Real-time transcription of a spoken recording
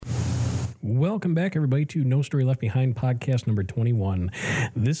Welcome back, everybody, to No Story Left Behind podcast number 21.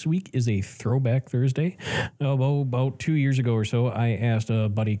 This week is a throwback Thursday. About 2 years ago or so, I asked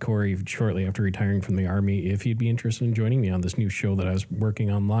buddy Corey shortly after retiring from the Army if he'd be interested in joining me on this new show that I was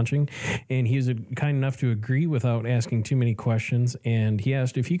working on launching. And he was kind enough to agree without asking too many questions. And he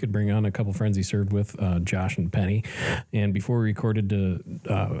asked if he could bring on a couple friends he served with, Josh and Penny. And before we recorded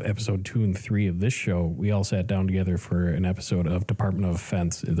episode 2 and 3 of this show, we all sat down together for an episode of Department of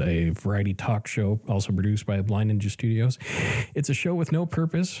Offense, a variety talk show, also produced by Blind Ninja Studios. It's a show with no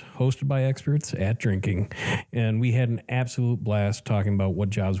purpose, hosted by experts at drinking. And we had an absolute blast talking about what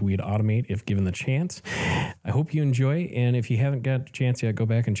jobs we'd automate if given the chance. I hope you enjoy, and if you haven't got a chance yet, go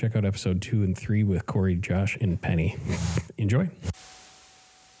back and check out episode 2 and 3 with Corey, Josh, and Penny. Enjoy.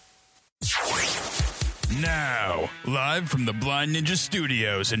 Now, live from the Blind Ninja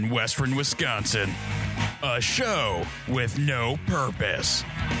Studios in Western Wisconsin, a show with no purpose,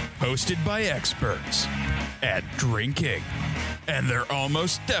 hosted by experts at drinking, and they're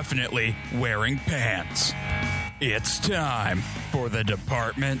almost definitely wearing pants. It's time for the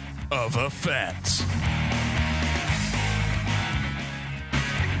Department of Offense.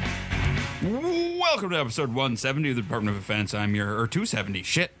 Welcome to episode 170 of the Department of Offense. I'm your, or 270,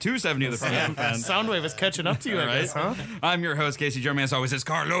 270 of the Department of Offense. Soundwave is catching up to you, I guess, huh? I'm your host, Casey. Joining me as always is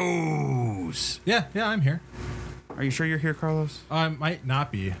Carlos. Yeah, I'm here. Are you sure you're here, Carlos? I might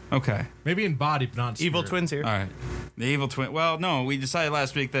not be. Okay. Maybe in body, but not in spirit. Evil twins here. All right. The evil twin. Well, no, we decided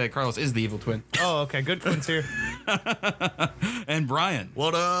last week that Carlos is the evil twin. Oh, okay. Good twins here. And Brian.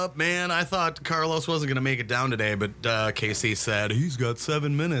 What up, man? I thought Carlos wasn't going to make it down today, but Casey said he's got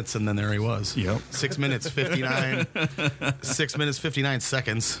 7 minutes, and then there he was. Yep. 6 minutes, 59. 6 minutes, 59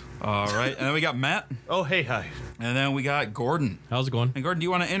 seconds. All right. And then we got Matt. Oh, hey, hi. And then we got Gordon. How's it going? And Gordon, do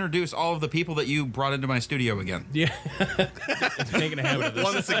you want to introduce all of the people that you brought into my studio again? Yeah. It's making a habit of this.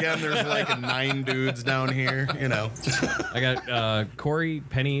 Once again, there's like 9 dudes down here, you know. I got Corey,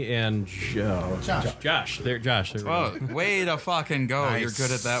 Penny, and Josh. Josh. There we Oh, go. way to fucking go. Nice. You're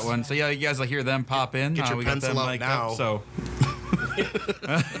good at that one. So, yeah, you guys will hear them pop in. Get your we got pencil them out mic'd now. up, so.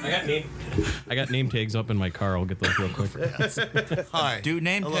 I got name tags up in my car. I'll get those real quick. Hi. Do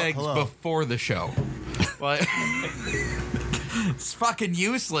name Hello, tags hello. before the show. Like, it's fucking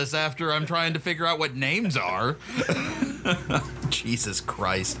useless after I'm trying to figure out what names are. Jesus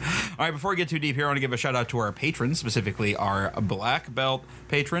Christ. All right, before we get too deep here, I want to give a shout out to our patrons, specifically our black belt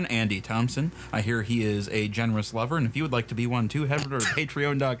patron, Andy Thompson. I hear he is a generous lover, and if you would like to be one too, head over to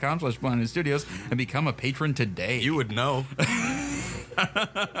patreon.com/blindstudios and become a patron today. You would know.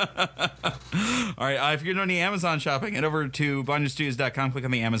 All right, if you're doing any Amazon shopping, head over to blindstudios.com, click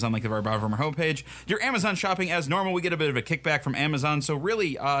on the Amazon link at our bottom of our homepage. Your Amazon shopping, as normal, we get a bit of a kickback from Amazon, so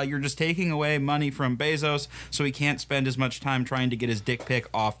really, you're just taking away money from Bezos so he can't spend as much time trying to get his dick pic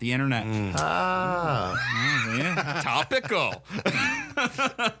off the internet. Yeah. Topical.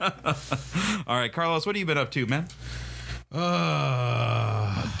 All right, Carlos, what have you been up to, man?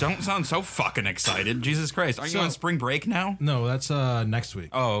 Don't sound so fucking excited. Jesus Christ. Aren't you on spring break now? No, that's next week.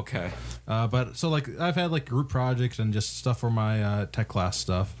 Oh, okay. But so like I've had like group projects and just stuff for my tech class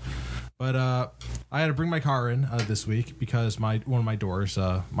stuff. But I had to bring my car in this week because one of my doors,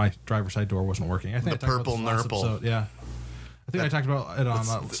 my driver's side door, wasn't working. I think The I talked about purple this last nurple. episode. Yeah, I think I talked about it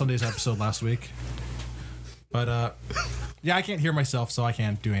on Sunday's episode last week. But yeah, I can't hear myself, so I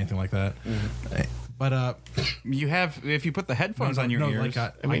can't do anything like that. But You have, if you put the headphones on your ears.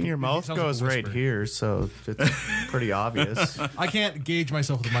 I mean, your mouth sounds like a goes right whisper. here, so it's pretty obvious. I can't gauge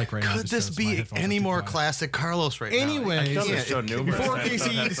myself with the mic right now. Could just this 'cause my be headphones are any too more quiet. classic Carlos right now? Anyways, I've done this show numerous before times.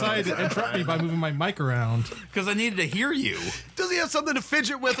 Casey decided to interrupt me by moving my mic around, Because I needed to hear you. Does he have something to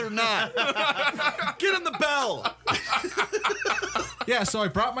fidget with or not? Get him the bell. yeah, so I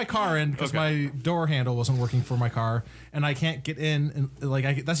brought my car in because my door handle wasn't working for my car, and I can't get in. And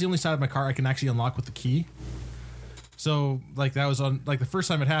that's the only side of my car I can actually unlock with the key. So like that was on like the first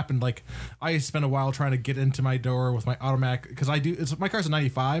time it happened. Like I spent a while trying to get into my door with my automatic because my car's a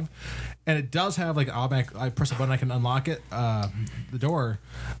 95, and it does have like automatic. I press a button, I can unlock it, the door,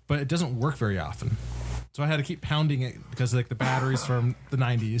 but it doesn't work very often. So I had to keep pounding it because like the battery's from the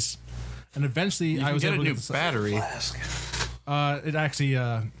 90s, and eventually I was Get a able new to get battery. it actually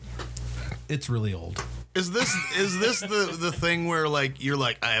it's really old. Is this the thing where like you're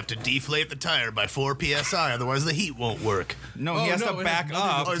like I have to deflate the tire by 4 psi otherwise the heat won't work? No, he has to it back has nothing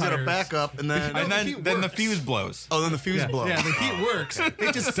up. to Or is it a tires. backup and then And the heat then the works. fuse blows. then the fuse blows? Yeah, the heat works.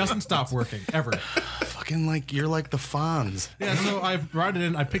 It just doesn't stop working ever. Fucking like you're like the Fonz. Yeah, so I brought it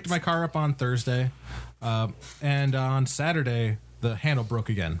in. I picked my car up on Thursday, and on Saturday the handle broke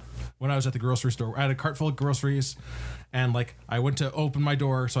again. When I was at the grocery store, I had a cart full of groceries, and like I went to open my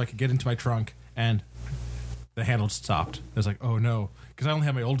door so I could get into my trunk, and the handle stopped. I was like, oh no, because I only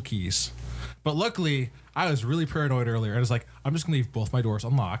had my old keys. But luckily, I was really paranoid earlier. I was like, I'm just gonna leave both my doors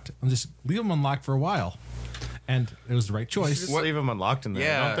unlocked and just leave them unlocked for a while. And it was the right choice. Just leave them unlocked in there.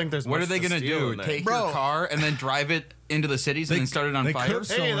 Yeah. I don't think there's What much are they to gonna steal do? in there. Take Bro. your car and then drive it into the cities and then start it on they fire? could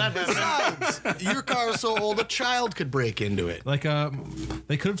Hey, stolen- that Besides, your car is so old a child could break into it. Like,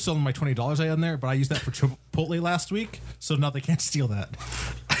 they could have stolen my $20 I had in there, but I used that for Chipotle last week, so now they can't steal that.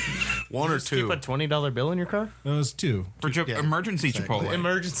 One or Keep two. a $20 bill in your car? It was 2. For emergency Chipotle.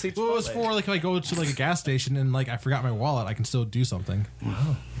 Emergency. Well, it was for like if I go to like a gas station and like I forgot my wallet, I can still do something.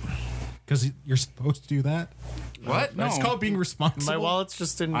 Wow. Because you're supposed to do that. What? No. It's called being responsible. My wallet's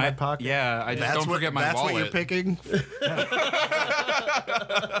just in my pocket. Yeah, I just That's don't forget my that's wallet. what you're picking.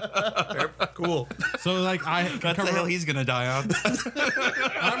 Cool. So like I That's the hill he's gonna die on.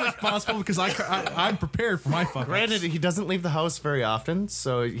 I'm responsible because I'm prepared for my fuck. Granted, he doesn't leave the house very often,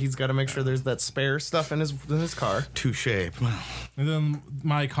 so he's got to make sure there's that spare stuff in his car. Touche. And then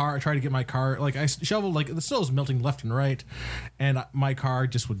my car, I tried to get my car, like I shoveled, like the snow was melting left and right, and my car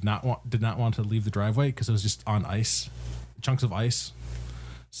just did not want to leave the driveway because it was just on ice, chunks of ice.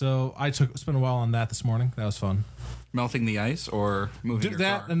 So I spent a while on that this morning. That was fun. Melting the ice or moving Did your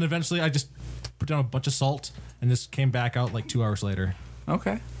that, car? and eventually I just put down a bunch of salt and just came back out like 2 hours later,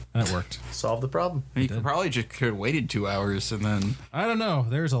 Okay. and it worked. Solve the problem. You could probably just could have waited 2 hours and then. I don't know.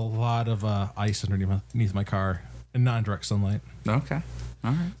 There's a lot of ice underneath my car and not in direct sunlight. Okay.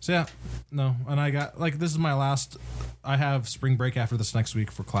 All right. So yeah, no, and I got like this is my last. I have spring break after this next week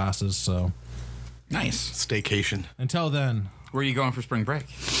for classes, so Nice. Staycation. until then, Where are you going for spring break?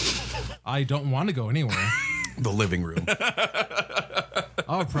 I don't want to go anywhere. The living room.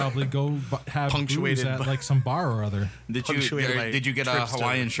 I'll probably go have Punctuated booze at by- like some bar or other. Did you Punctuated by did you get a trips to-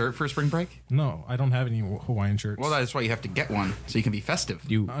 Hawaiian shirt for spring break? No, I don't have any Hawaiian shirts. Well, that's why you have to get one so you can be festive. I'm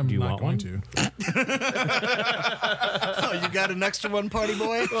do you not want going one? to. Oh, you got an extra one, party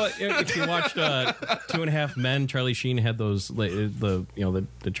boy? Well, if you watched 2.5 Men, Charlie Sheen had those the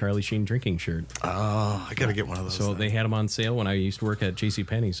Charlie Sheen drinking shirt. Oh, I gotta get one of those. So then. they had them on sale when I used to work at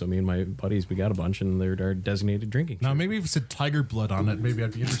JCPenney. So me and my buddies, we got a bunch, and they're our designated drinking. Now shirts. maybe if it said tiger blood on it, maybe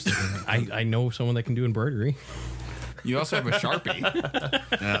I'd be interested in it. I know someone that can do embroidery. You also have a Sharpie.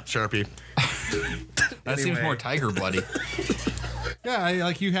 Yeah, Sharpie. That seems more tiger bloody. Yeah,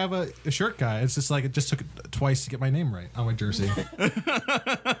 like you have a shirt guy. It's just like it just took twice to get my name right on my jersey.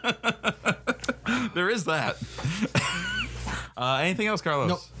 There is that. Anything else, Carlos?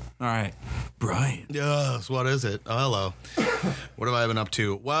 Nope. All right. Brian. Yes, what is it? Oh, hello. What have I been up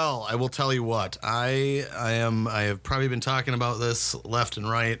to? Well, I will tell you what. I have probably been talking about this left and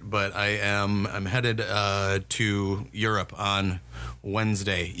right, but I'm headed to Europe on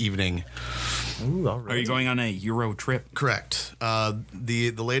Wednesday evening. Ooh, all right. Are you going on a Euro trip? Correct.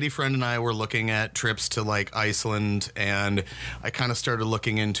 The lady friend and I were looking at trips to like Iceland, and I kind of started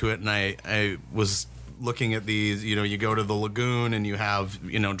looking into it, and I was looking at these, you go to the lagoon and you have,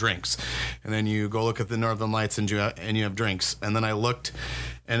 drinks, and then you go look at the Northern Lights and you have drinks. And then I looked,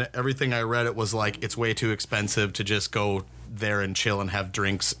 and everything I read, it was like, it's way too expensive to just go there and chill and have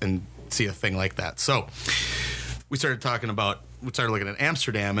drinks and see a thing like that. So we started looking at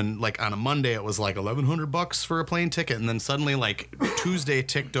Amsterdam, and like on a Monday it was like $1,100 for a plane ticket, and then suddenly like Tuesday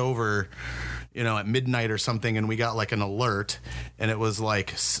ticked over, at midnight or something, and we got like an alert, and it was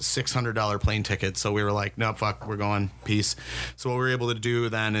like $600 plane ticket. So we were like, no, fuck, we're going, peace. So what we were able to do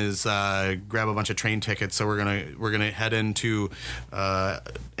then is grab a bunch of train tickets. So we're gonna head into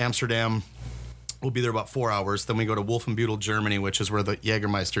Amsterdam. We'll be there about 4 hours. Then we go to Wolfenbüttel, Germany, which is where the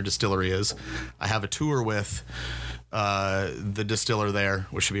Jägermeister distillery is. I have a tour with the distiller there,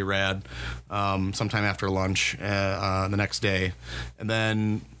 which should be rad, sometime after lunch the next day. And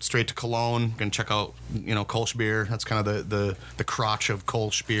then straight to Cologne, gonna check out, Kolsch beer. That's kind of the crotch of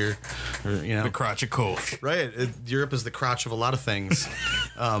Kolsch beer. The crotch of Kolsch. Right. Europe is the crotch of a lot of things.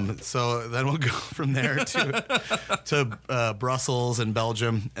 So then we'll go from there to Brussels and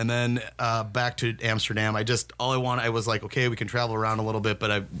Belgium, and then back to Amsterdam. I was like, okay, we can travel around a little bit,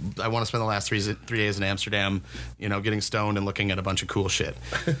 but I want to spend the last 3 days in Amsterdam, getting stoned and looking at a bunch of cool shit.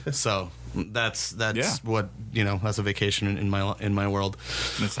 So that's what, that's a vacation in my world.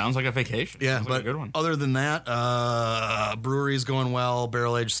 It sounds like a vacation. Yeah, Sounds but like a good one. other than that, brewery's going well.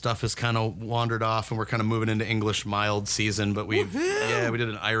 Barrel aged stuff has kind of wandered off, and we're kind of moving into English mild season. But we did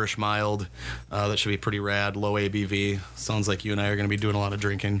an Irish mild that should be pretty rad, low ABV. Sounds like you and I are going to be doing a lot of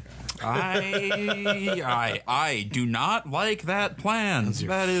drinking. I do not like that plan. That's your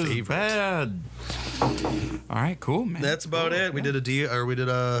That is favorite. bad. All right, cool, man. That's about it. We did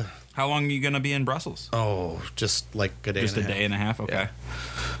a How long are you gonna be in Brussels? just like a day Just and a day and a half. Okay.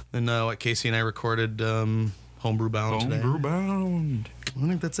 And what Casey and I recorded Homebrew Bound today. Homebrew Bound. I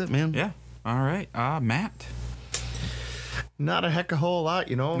think that's it, man. Yeah. All right. Matt. Not a heck of a whole lot,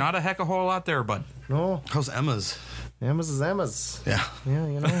 you know. Not a heck of a whole lot there, bud. No. How's Emma's? Emma's is Emma's. Yeah. Yeah,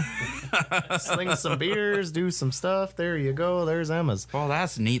 you know. Sling some beers, do some stuff. There you go. There's Emma's. Well,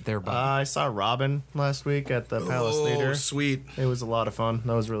 that's neat there, bud. I saw Robin last week at the Palace Theater. Sweet. It was a lot of fun.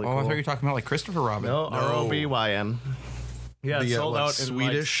 That was really cool. I thought you were talking about like Christopher Robin. No, R-O-B-Y-N. Yeah, it The, sold what, out in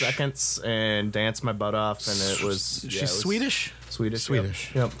Swedish? like seconds and danced my butt off, and it was... She's Swedish? Swedish.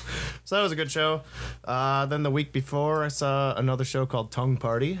 Swedish. Yep. So that was a good show. Then the week before, I saw another show called Tongue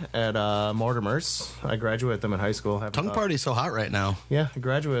Party at Mortimer's. I graduated with them in high school. Tongue Party's so hot right now. Yeah, I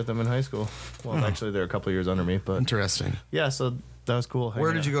graduated with them in high school. Well, actually, they're a couple of years under me, but Interesting. yeah, so that was cool.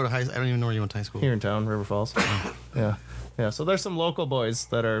 Where did you go to high school? I don't even know where you went to high school. Here in town, River Falls. Yeah. Yeah, so there's some local boys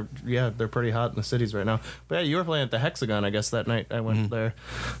that are, they're pretty hot in the cities right now. But yeah, you were playing at the Hexagon, I guess, that night I went there.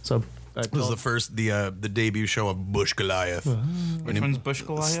 So I This was the first, the debut show of Bush Goliath. Which one's Bush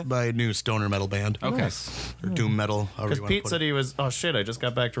Goliath? By a new stoner metal band. Okay. Or doom metal, however because you want to Pete put said it. he was, oh shit, I just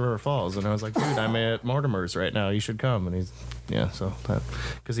got back to River Falls. And I was like, dude, I'm at Mortimer's right now. You should come. And he's, so that,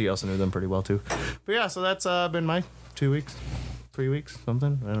 because he also knew them pretty well too. But yeah, so that's been my 2 weeks. 3 weeks,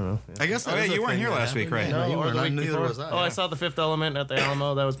 something. I don't know. I guess Oh, yeah, you weren't here last week, right? No, you or weren't. the week Neither before. was I. Oh, I saw The Fifth Element at the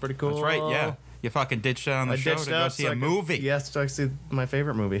Alamo. That was pretty cool. That's right, yeah. You fucking ditched out on the I show ditched to go out see so a I could- movie. Yes, to see my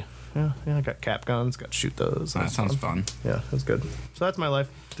favorite movie. Yeah, I got cap guns, got to shoot those. That sounds fun. Yeah, that's good. So that's my life.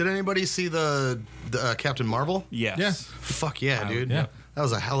 Did anybody see the Captain Marvel? Yes. Yeah. Fuck yeah, dude. yeah. That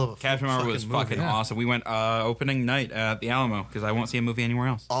was a hell of a Captain Marvel was movie. fucking Yeah. awesome. We went opening night at the Alamo because I won't see a movie anywhere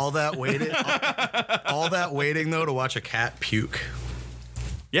else. All that waiting, all that waiting though to watch a cat puke.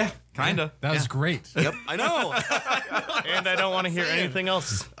 Yeah, kinda. That was great. Yep, I know. And I don't want to hear anything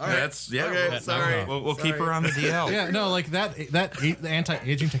else. All right. That's Okay, we'll- sorry. We'll keep her on the DL. Yeah, no, like the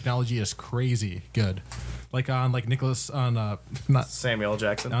anti-aging technology is crazy good. Like on Nicholas on not Samuel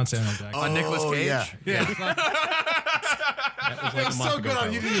Jackson. on Samuel Jackson. On Nicolas Cage. Yeah. Yeah, it was so good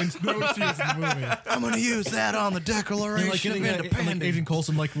on you didn't even notice he was in the movie. I'm gonna use that on the Declaration Like getting like Agent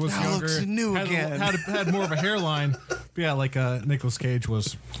Coulson was Now younger, looks new had, again. had more of a hairline. But yeah, like Nicolas Cage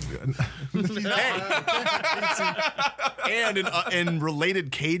was. And in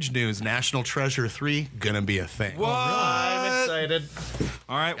related Cage news, National Treasure 3 gonna be a thing. What? I'm excited.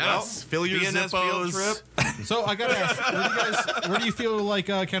 All right. Well, Yes, fill your BNS field Zippos. trip. So I gotta ask, where do you feel like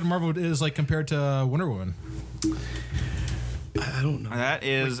Captain Marvel is like compared to Wonder Woman? I don't know. That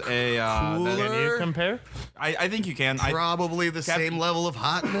is a. Can you compare? I think you can. Probably the Captain- same level of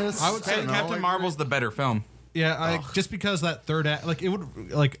hotness. I would say Captain Marvel's the better film. Yeah, just because that third act, like it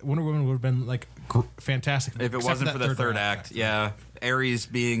would, like Wonder Woman would have been like fantastic If it except wasn't that for the third act, yeah. Ares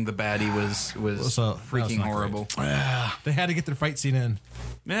being the baddie was So, that was freaking not horrible. They had to get their fight scene in.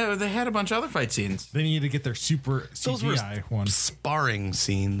 Yeah, they had a bunch of other fight scenes. They needed to get their super Those were CGI one. sparring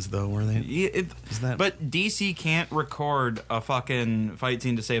scenes, though, were they? Yeah, that- but DC can't record a fucking fight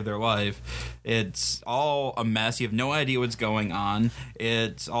scene to save their life. It's all a mess. You have no idea what's going on.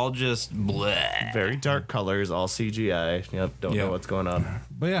 It's all just bleh. Very dark colors, all CGI. Yep, don't Yep. know what's going on.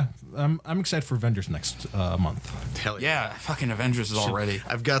 But yeah, I'm excited for Avengers next month. Hell Yeah, fucking Avengers is all ready.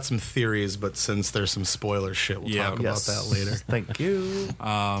 I've got some theories, but since there's some spoiler shit, we'll Yeah. talk about that later. Thank you.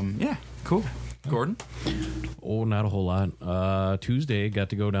 Yeah, cool. Gordon? Oh, not a whole lot. Tuesday, got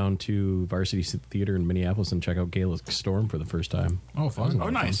to go down to Varsity Theater in Minneapolis and check out Gaelic Storm for the first time. Oh, fun. Oh,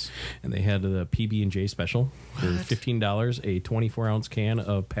 nice. And they had the PB&J special for $15, a 24-ounce can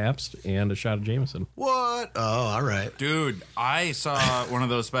of Pabst and a shot of Jameson. What? Oh, all right. Dude, I saw one of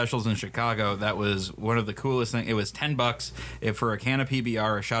those specials in Chicago. That was one of the coolest things. It was $10 for a can of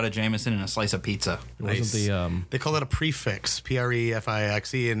PBR, a shot of Jameson, and a slice of pizza. It wasn't the They call that a prefix,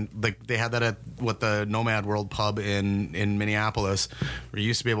 Prefixe, and they had that at the Nomad World pub in Minneapolis, where you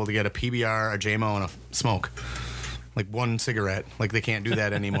used to be able to get a PBR, a JMO, and a smoke. Like one cigarette. Like they can't do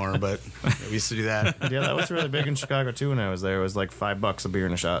that anymore, but we used to do that. Yeah, that was really big in Chicago too when I was there. It was like $5 a beer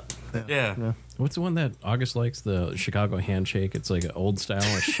and a shot. Yeah. what's the one that August likes? The Chicago handshake. It's like an old style,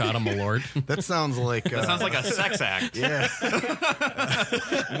 a shot of Malort. That sounds like That sounds like a sex act. yeah.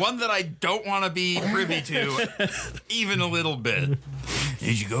 One that I don't want to be privy to, even a little bit.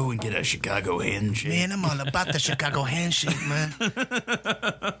 Did you go and get a Chicago handshake? Man, I'm all about the Chicago handshake, man.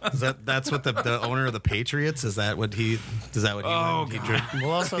 That's what the owner of the Patriots is. That what he Oh, he God. drink?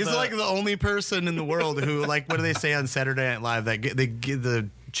 Well, also He's like the only person in the world who, like, what do they say on Saturday Night Live? That they give the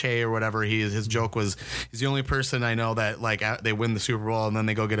Che or whatever, his joke was he's the only person I know that like they win the Super Bowl and then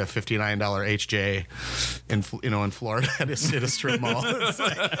they go get a $59 HJ in Florida at a strip mall. It's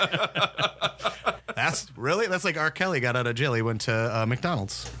like, that's like R. Kelly got out of jail. He went to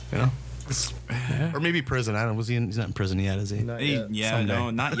McDonald's. Or maybe prison. I don't know. He's not in prison yet, is he? Yeah, Someday. no,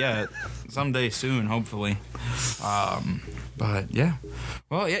 not yet. Someday soon, hopefully. But yeah.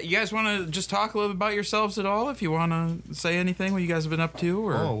 Well, yeah. You guys want to just talk a little bit about yourselves at all? If you want to say anything, what you guys have been up to,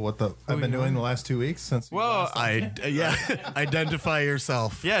 or I've been doing the last 2 weeks since. Identify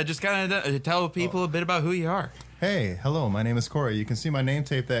yourself. yeah, just kind of tell people a bit about who you are. Hey, hello, my name is Corey. You can see my name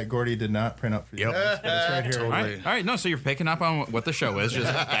tape that Gordy did not print up for you. Yep. It's right here. All right. No, so you're picking up on what the show is.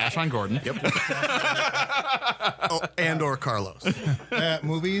 Just bash on Gordon. Yep. And/or Carlos.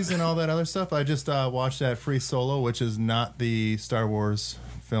 Movies and all that other stuff. I just watched that Free Solo, which is not the Star Wars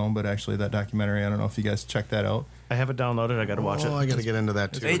film, but actually that documentary. I don't know if you guys checked that out. I have it downloaded. I got to watch it. I got to get into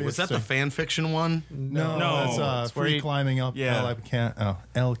that too. Hey, was that the fan fiction one? No, it's where free you- climbing up Yeah.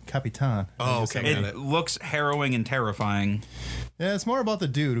 El Capitan. Oh, okay. It looks harrowing and terrifying. Yeah, it's more about the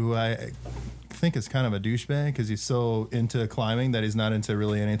dude who I think is kind of a douchebag because he's so into climbing that he's not into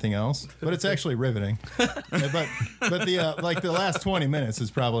really anything else. But it's actually riveting. but the like the last 20 minutes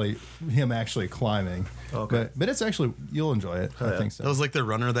is probably him actually climbing. Okay. But it's actually you'll enjoy it. I think so. That was like the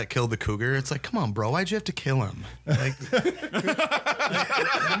runner that killed the cougar. It's like, come on, bro, why'd you have to kill him? Like, you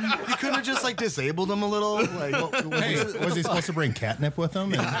couldn't have just like disabled him a little. Like, Was he supposed to bring catnip with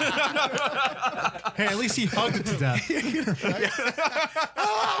him? And, Hey, at least he hugged it to death.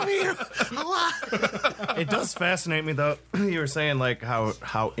 It does fascinate me though. You were saying like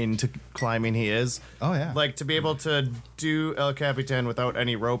how into climbing he is. Oh, yeah. Like to be able to do El Capitan without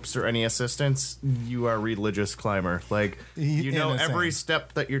any ropes or any assistance, you are a religious climber. Like you know Insane. every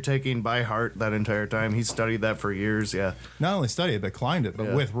step that you're taking by heart that entire time. He studied that for years. Yeah, not only studied it, but climbed it, but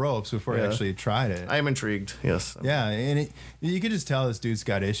Yeah. with ropes before he Yeah. actually tried it. I am intrigued. Yes. Yeah, and you can just tell this dude's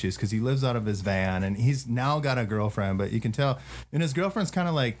got issues because he lives out of his van and he's now got a girlfriend, but you can tell, and his girlfriend's kind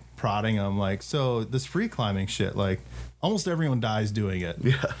of like prodding him, like, so this free climbing shit, like, almost everyone dies doing it.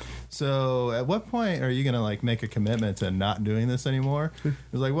 Yeah. So at what point are you gonna like make a commitment to not doing this anymore? It's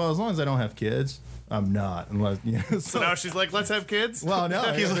like, well, as long as I don't have kids, I'm not. Unless So now she's like, let's have kids. well,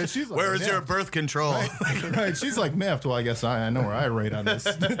 no, she's like, where is your yeah. birth control? Right, she's like miffed. Well, I guess I know where I rate on this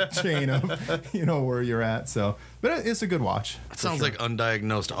chain of, where you're at. So, but it's a good watch. It sounds like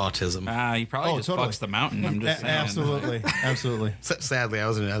undiagnosed autism. He probably Oh, just totally. fucks the mountain. I'm just saying. Absolutely. Sadly, I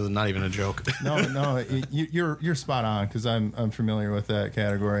was not even a joke. No, you're spot on because I'm familiar with that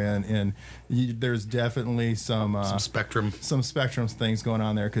category, and there's definitely some Spectrum. spectrum things going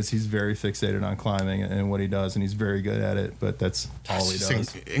on there because he's very fixated on climbing and what he does, and he's very good at it. But that's all he It's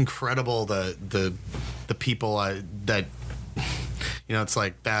does. incredible the people that it's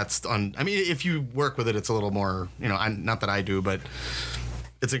like that's on. I mean, if you work with it, it's a little more. Not that I do, but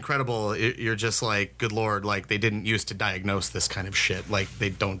it's incredible. You're just like, good Lord, like they didn't used to diagnose this kind of shit. Like they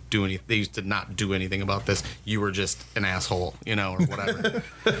don't do any. They used to not do anything about this. You were just an asshole, or whatever.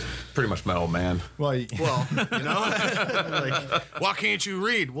 Pretty much my old man. Well, Like, why can't you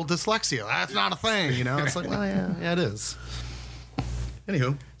read? Well, dyslexia, that's not a thing. It's like, well, yeah, it is.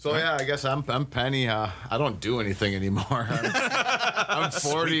 Anywho. So yeah, I guess I'm Penny. I don't do anything anymore. I'm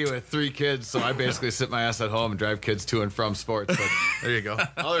 40 with 3 kids, so I basically sit my ass at home and drive kids to and from sports. But There you go.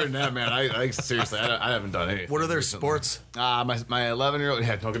 other than that, man, I seriously, I haven't done anything. What are their recently. sports? My 11-year-old.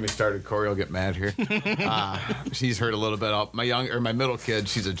 Yeah, don't get me started. Corey will get mad here. She's heard a little bit. My middle kid,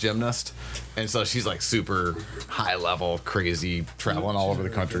 she's a gymnast, and so she's like super high level, crazy, traveling all over the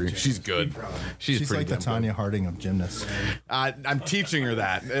country. She's good. She's she's pretty like the damn good. Tanya Harding of gymnasts. I'm teaching her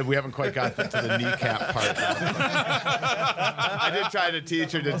that. We haven't quite got to the kneecap part. I did try to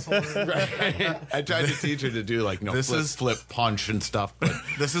teach her to. Right? I tried to teach her to do like flip punch and stuff, but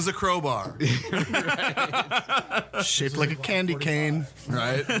This is a crowbar. Shaped like a candy cane.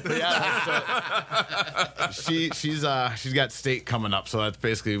 right? But yeah, she's got state coming up, so that's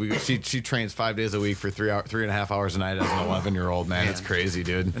basically she trains 5 days a week for 3.5 hours a night as an 11-year-old. Man, it's crazy,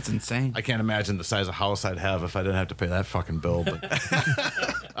 dude. That's insane. I can't imagine the size of house I'd have if I didn't have to pay that fucking bill. But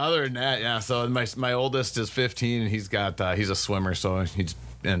other than that, yeah. So my oldest is 15, and he's a swimmer, so he's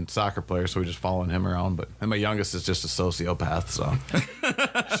and soccer player, so we're just following him around. And my youngest is just a sociopath, so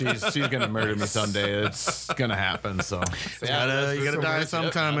she's gonna murder me someday. It's gonna happen. So yeah, You gotta die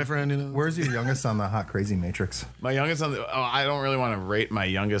sometime, my friend. Where's your youngest on the hot crazy matrix? My youngest I don't really want to rate my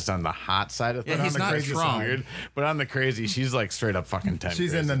youngest on the hot side of things. Yeah, he's on the not crazy, strong. weird, but on the crazy, she's like straight up fucking 10.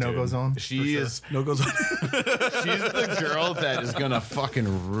 She's in the no-go zone? She is. No goes on. She's the girl that is gonna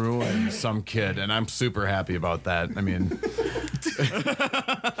fucking ruin some kid, and I'm super happy about that. I mean,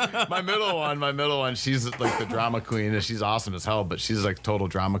 my middle one, she's like the drama queen, and she's awesome as hell, but she's like total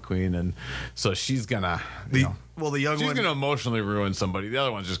drama queen, and so she's gonna, The young she's one. gonna emotionally ruin somebody. The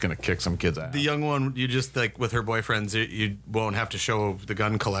other one's just gonna kick some kid's ass. The young one, you just like with her boyfriends, you won't have to show the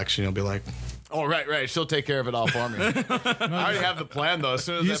gun collection. You'll be like, Oh, right. She'll take care of it all for me. I already have the plan though. As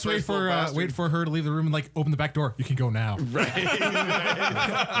soon as You that just wait first little bastard- wait for her to leave the room and like open the back door. You can go now.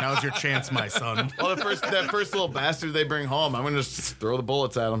 now's your chance, my son. Well, that first little bastard they bring home, I'm gonna just throw the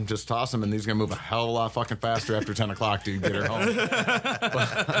bullets at him, just toss him, and he's gonna move a hell of a lot fucking faster after 10 o'clock to get her home.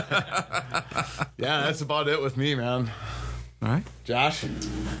 Yeah, that's about it with me, man. All right. Josh,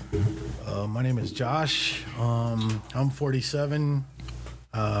 My name is Josh. I'm 47.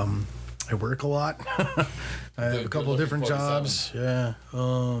 I work a lot. I have a couple of different jobs. Yeah.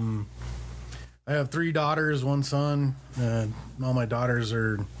 I have 3 daughters, 1 son. All my daughters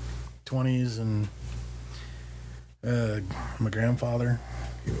are 20s, and I'm a grandfather.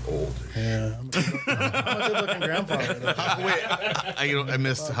 You're old. Yeah. I'm a good-looking grandfather. Wait, I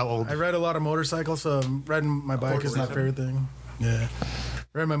missed how old. I ride a lot of motorcycles, so riding my bike is my favorite thing. Yeah.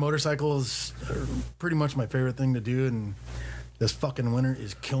 Riding my motorcycle is pretty much my favorite thing to do, and this fucking winter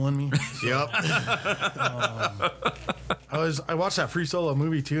is killing me. Yep. I watched that Free Solo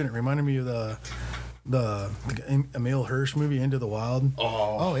movie too, and it reminded me of the Emil Hirsch movie Into the Wild,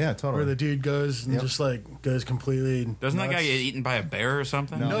 Oh yeah, totally. where the dude goes and just like goes completely. Doesn't that nuts. guy get eaten by a bear or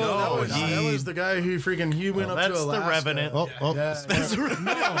something? No, that was the guy who freaking went up to That's Alaska. the Revenant.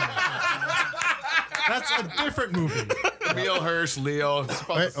 That's a different movie. Emil Hirsch, Leo.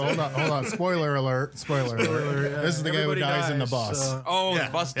 Wait, hold on. Spoiler alert. Spoiler alert. Yeah, This is the guy who everybody dies in the dies, bus. Oh, the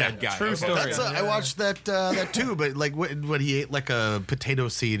bus dead guy. True story. That's I watched that too, but like what he ate like a potato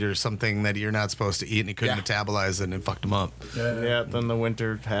seed or something that you're not supposed to eat, and he couldn't metabolize it, and it fucked him up. Yeah, then the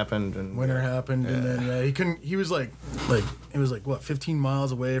winter happened, and Winter happened, and then he couldn't. He was like it was like what 15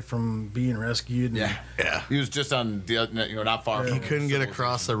 miles away from being rescued. And Yeah. He was just on the, not far. He from couldn't get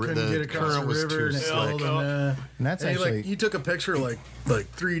across the couldn't get across current the was river, too and it slick. killed him. And that's And actually he took a picture like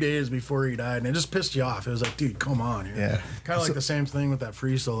 3 days before he died, and it just pissed you off. It was like, dude, come on. Yeah. Kind of like the same thing with that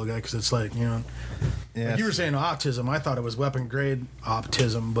Free Solo guy, because it's like, yes. like you were saying autism. I thought it was weapon grade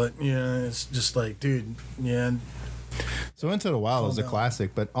autism, but it's just like, dude, So Into the Wild is a down.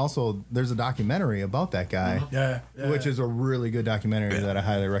 classic, but also there's a documentary about that guy, yeah. which is a really good documentary that I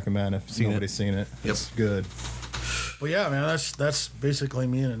highly recommend if nobody's seen it. It's good. Well, yeah, man, that's basically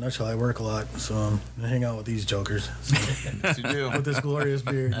me in a nutshell. I work a lot, so I hang out with these jokers. So, Yes, you do. with this glorious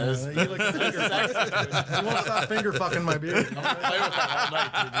beard. You like the finger fucking. You won't stop finger fucking my beard.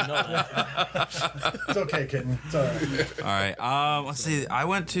 It's okay, kitten. It's all right. All right. Let's see. I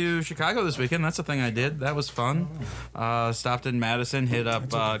went to Chicago this weekend. That's the thing I did. That was fun. Stopped in Madison, hit up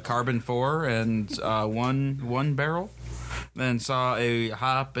Carbon 4 and one barrel. Then saw a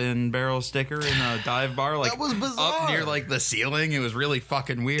hop and barrel sticker in a dive bar, like That was bizarre. up near like the ceiling. It was really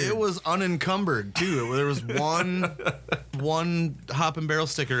fucking weird. It was unencumbered too. There was one hop and barrel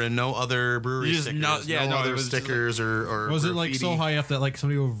sticker and no other brewery You just stickers. not- yeah, no, it other was just stickers or Was it like graffiti. so high up that like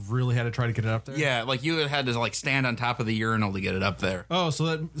somebody really had to try to get it up there? Yeah, like you had to like stand on top of the urinal to get it up there. Oh, so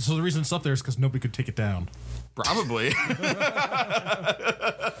the reason it's up there is because nobody could take it down. Probably. Nothing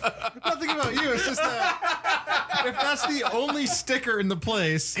about you. It's just that if that's the only sticker in the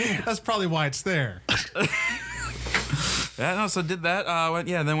place, that's probably why it's there. Yeah, no, so did that.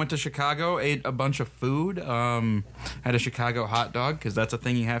 Then went to Chicago, ate a bunch of food. Had a Chicago hot dog because that's a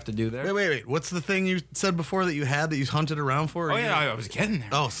thing you have to do there. Wait. What's the thing you said before that you had that you hunted around for? Oh yeah, I was getting there.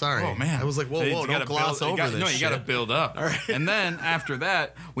 Oh, sorry. Oh man, I was like, whoa, You don't gotta gloss build- over this. No, you got to shit. build up. All right. And then after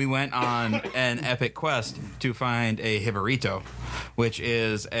that, we went on an epic quest to find a jibarito, which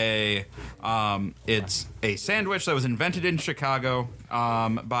is it's a sandwich that was invented in Chicago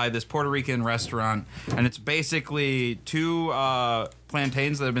by this Puerto Rican restaurant, and it's basically two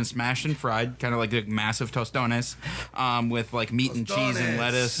plantains that have been smashed and fried, kind of like massive tostones, with like meat and cheese and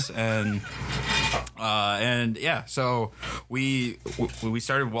lettuce and yeah. So we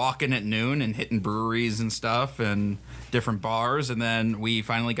started walking at noon and hitting breweries and stuff and different bars, and then we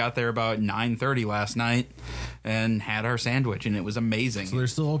finally got there about 9:30 last night and had our sandwich, and it was amazing. So they're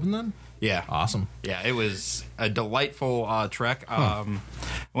still open then? Yeah. Awesome. Yeah, it was a delightful trek.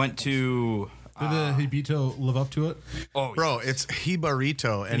 Went to Did the Hibito live up to it? Bro, it's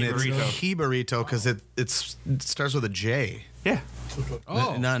jibarito, and it's jibarito because it starts with a J, yeah.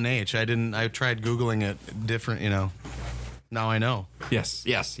 Oh. not an H. I tried Googling it different, Now I know. Yes,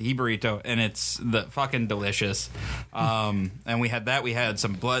 he burrito, and it's the fucking delicious. And we had that. We had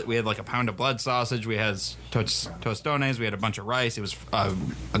some blood. We had like a pound of blood sausage. We had tostones. We had a bunch of rice. It was a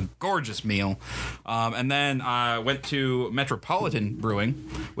gorgeous meal. And then I went to Metropolitan Brewing,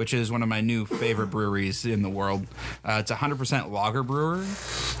 which is one of my new favorite breweries in the world. It's a 100% lager brewery,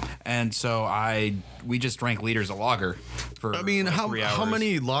 and so we just drank liters of lager for. I mean, like how 3 hours.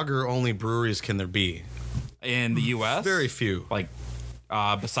 many lager only breweries can there be? In the U.S.? Very few. Like,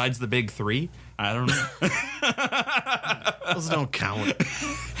 besides the big three? I don't know. Those don't count.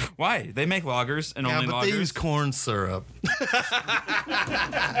 Why? They make lagers and Yeah, only but lagers. they use corn syrup.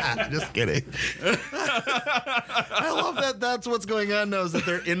 Just kidding. I love that that's what's going on now, is that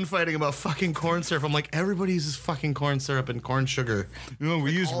they're infighting about fucking corn syrup. I'm like, everybody uses fucking corn syrup and corn sugar. No,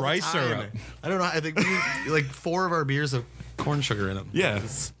 we use all the rice time. syrup. I don't know. I think we use, like 4 of our beers have corn sugar in them. Yeah.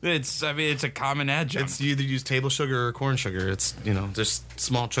 It's a common adjunct. It's you either use table sugar or corn sugar. It's, just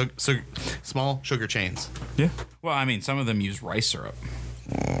small sugar chains. Yeah. Well, I mean, some of them use rice syrup.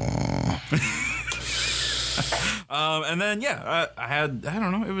 And then I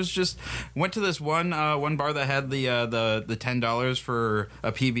don't know. It was just went to this one bar that had the $10 for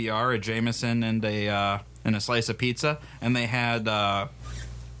a PBR, a Jameson, and a slice of pizza, and they had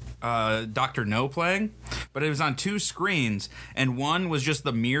Dr. No playing, but it was on 2 screens, and one was just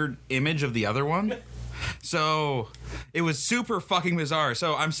the mirrored image of the other one. So it was super fucking bizarre.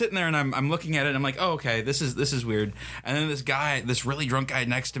 So I'm sitting there and I'm looking at it and I'm like, oh, okay, this is weird. And then this really drunk guy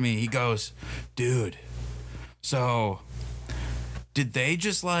next to me, he goes, dude, so did they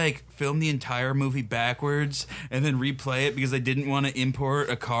just like film the entire movie backwards and then replay it because they didn't want to import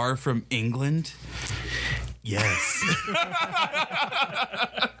a car from England? Yes.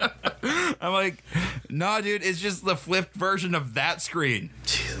 I'm like, nah, dude, it's just the flipped version of that screen.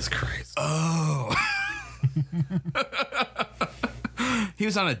 Jesus Christ. Oh. He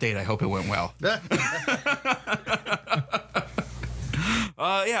was on a date. I hope it went well.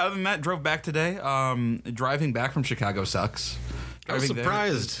 Other than that, drove back today. Driving back from Chicago sucks. I was Driving there-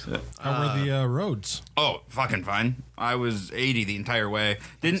 surprised. How were the roads? Oh, fucking fine. I was 80 the entire way.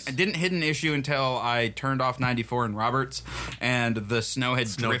 Didn't hit an issue until I turned off 94 in Roberts, and the snow had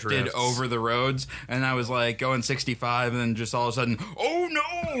drifted drifts. over the roads, and I was like going 65, and then just all of a sudden, oh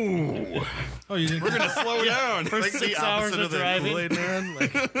no, Oh, you didn't. we're gonna slow down. Like the opposite of the Kool-Aid Man.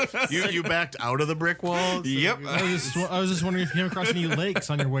 Like, you backed out of the brick wall. Yep. I was just wondering if you came across any lakes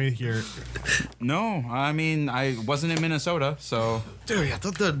on your way here. No, I mean I wasn't in Minnesota, so Dude, yeah,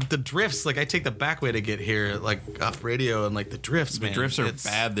 the drifts. Like I take the back way to get here, like off radio, and like the drifts. the Man, drifts are it's-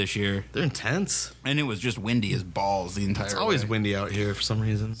 bad this year, They're intense. and it was just windy as balls the entire. It's always way. windy out here for some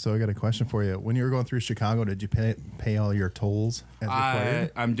reason. So I got a question for you. When you were going through Chicago, did you pay all your tolls as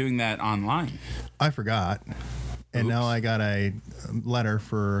required? I'm doing that online. I forgot. And now I got a letter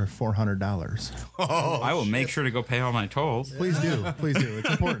for $400. I will make sure to go pay all my tolls. Please do. Please do. It's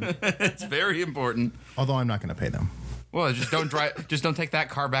important. It's very important. Although I'm not going to pay them. Well, just don't drive. Just don't take that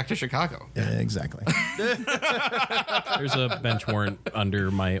car back to Chicago. Yeah, exactly. There's a bench warrant under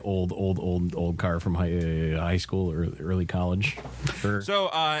my old car from high school or early college. So,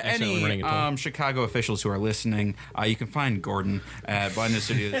 Accidentally running any a toll. Chicago officials who are listening, you can find Gordon at Blindness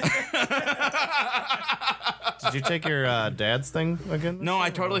Studios. Did you take your dad's thing again? No,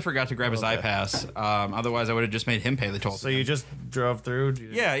 I totally forgot to grab his iPass. Otherwise, I would have just made him pay the toll. So you just drove through?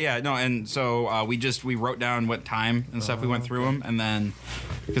 Yeah, no, and so we wrote down what time and stuff we went through them, and then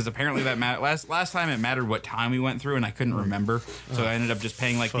because apparently that last time it mattered what time we went through, and I couldn't remember, so I ended up just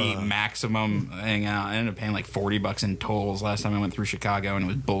paying like the maximum thing. I ended up paying like $40 in tolls last time I went through Chicago, and it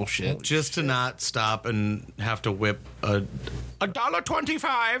was bullshit. Just to not stop and have to whip a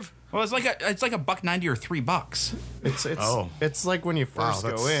 $1.25. Well, it's like a $1.90 or $3. It's like when you first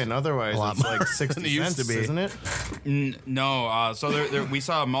that's go in. Otherwise, a lot it's more like 60 than it used cents, to be. isn't it? No, so there we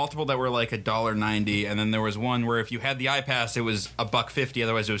saw multiple that were like $1.90, and then there was one where if you had the iPass, it was $1.50.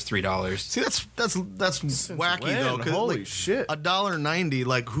 Otherwise, it was $3. See, that's wacky when? though. 'Cause, Holy like, shit. $1.90.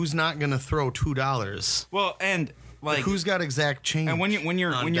 Like, who's not gonna throw $2? Well, and like Who's got exact change? and when you're in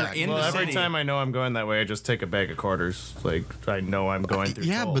deck? the Well, every city, time I know I'm going that way, I just take a bag of quarters. Like, I know I'm going through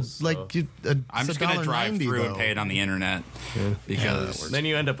yeah, tolls, but like so. I'm just gonna drive through and pay it on the internet because Then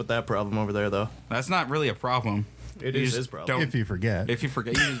you end up with that problem over there, though. that's not really a problem. It You is just his problem. don't- If you forget. If you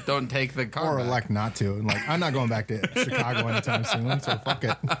forget, you just don't take the car. Or back. elect not to. And like, I'm not going back to Chicago anytime soon, so fuck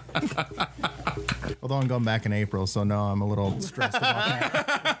it. Although I'm going back in April, so now I'm a little stressed about that.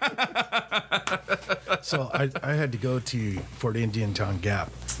 So I had to go to Fort Indian Town Gap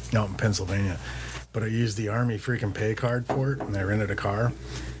out in Pennsylvania, but I used the Army freaking pay card for it, and I rented a car.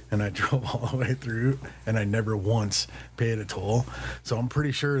 and I drove all the way through, and I never once paid a toll. So I'm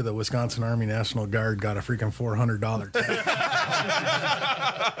pretty sure the Wisconsin Army National Guard got a freaking $400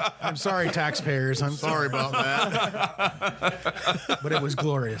 tag. I'm sorry, taxpayers. I'm sorry about that. But it was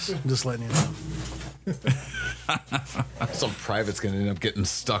glorious. I'm just letting you know. Some private's going to end up getting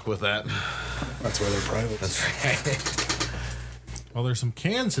stuck with that. That's why they're private. That's right. Well, there's some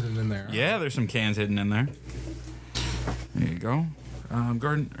cans hidden in there. Yeah, there's some cans hidden in there. There you go.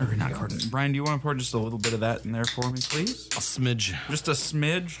 Gordon, or not Gordon. Brian, do you want to pour just a little bit of that in there for me, please? A smidge. Just a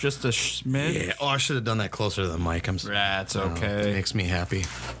smidge. Just a smidge. Yeah. Oh, I should have done that closer to the mic. I'm sorry. That's It okay. makes me happy.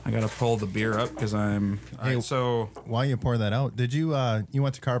 I gotta pull the beer up because I'm. Hey, so While you pour that out, did you you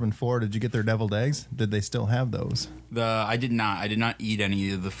went to Carbon 4? Did you get their deviled eggs? Did they still have those? I did not eat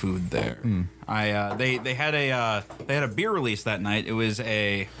any of the food there. They had a beer release that night. It was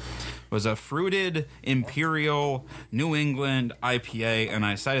a fruited Imperial New England IPA, and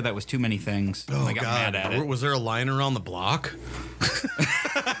I decided that was too many things. Oh, I got mad at it. Was there a line around the block?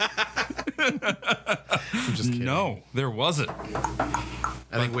 I'm just kidding. No, there wasn't.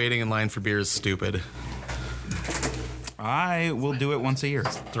 I think waiting in line for beer is stupid. I will do it once a year.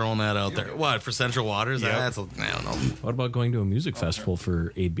 Throwing that out there. What, for Central Waters? Yep. I don't know. What about going to a music festival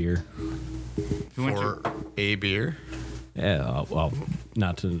for a beer? We went For a beer? Yeah, well,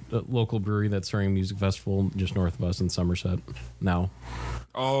 not to a local brewery that's throwing a music festival just north of us in Somerset now.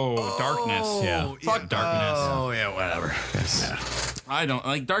 Darkness. Yeah. Fuck Darkness. Oh, yeah, whatever. Yes. I don't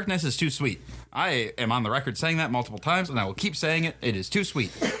like Darkness is too sweet. I am on the record saying that multiple times, and I will keep saying it. It is too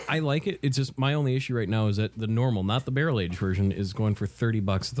sweet. I like it. It's just my only issue right now is that the normal, not the barrel aged version, is going for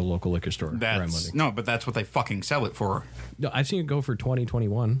 $30 at the local liquor store where I'm living. No, but that's what they fucking sell it for. No, I've seen it go for $20,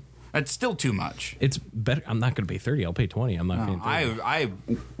 $21. That's still too much. It's better. I'm not going to pay $30. I'll pay $20. I'm not paying $30. I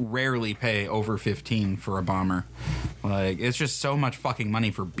rarely pay over 15 for a bomber. Like, it's just so much fucking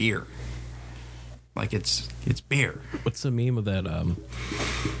money for beer. Like, it's beer. What's the meme of that?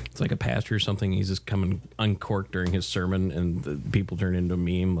 It's like a pastor or something. He's just coming uncorked during his sermon, and the people turn into a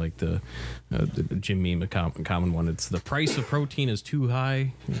meme, like the Jim meme, a common one. It's the price of protein is too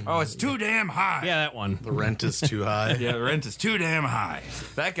high. Oh, it's too damn high. Yeah, that one. The rent is too high. Yeah, the rent is too damn high.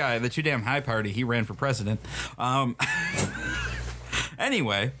 That guy, the too damn high party, he ran for president.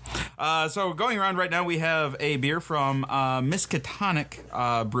 Anyway, so going around right now, we have a beer from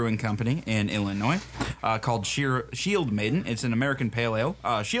Miskatonic Brewing Company in Illinois called Shield Maiden. It's an American pale ale.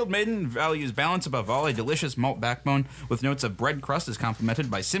 Shield Maiden values balance above all. A delicious malt backbone with notes of bread crust is complemented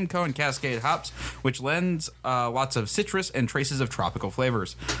by Simcoe and Cascade hops, which lends lots of citrus and traces of tropical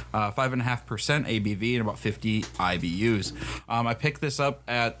flavors. 5.5% ABV and about 50 IBUs. I picked this up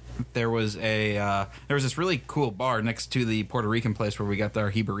at there was this really cool bar next to the Puerto Rican place where we got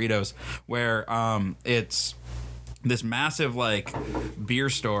our burritos, where it's this massive like beer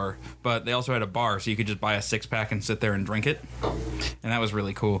store, but they also had a bar, so you could just buy a 6-pack and sit there and drink it, and that was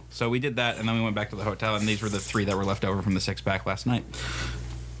really cool. So we did that, and then we went back to the hotel, and these were the 3 that were left over from the 6-pack last night.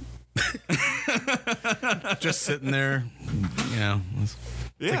 Just sitting there, you know.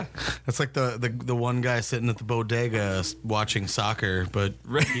 Yeah. That's like the one guy sitting at the bodega watching soccer, but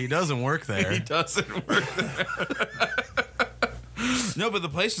he doesn't work there. He doesn't work there. No, but the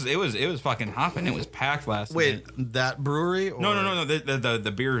place it was fucking hopping. It was packed last night. Wait, that brewery? Or? No.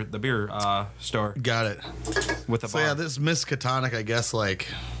 The beer store. Got it. With the So bar. yeah, this Miskatonic, I guess, like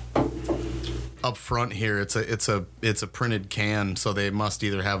up front here, it's a printed can, so they must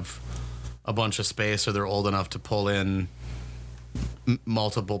either have a bunch of space or they're old enough to pull in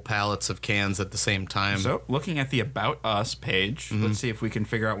multiple pallets of cans at the same time. So, looking at the About Us page, let's see if we can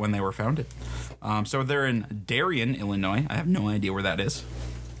figure out when they were founded. So, they're in Darien, Illinois. I have no idea where that is.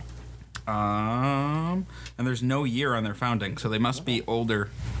 And there's no year on their founding, so they must be older,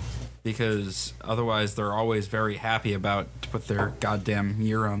 because otherwise they're always very happy about to put their goddamn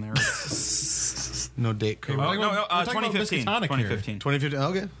year on there. No date code. We're talking about 2015. Miskatonic here. 2015. 2015.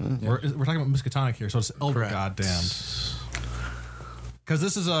 Okay. We're talking about Miskatonic here, so it's Elder Correct. Goddamned. Because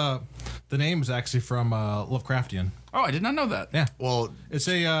this is the name is actually from Lovecraftian. Oh, I did not know that. Yeah, Well, it's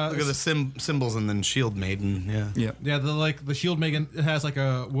a look at the symbols and then Shield Maiden. Yeah. Yeah. yeah. The shield Megan, it has like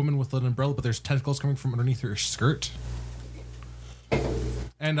a woman with an umbrella, but there's tentacles coming from underneath her skirt.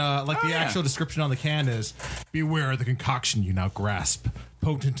 And the actual description on the can is, beware the concoction you now grasp.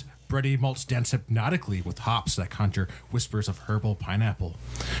 Potent, bready malts dance hypnotically with hops that conjure whispers of herbal pineapple.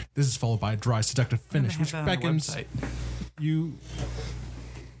 This is followed by a dry, seductive finish, which beckons you...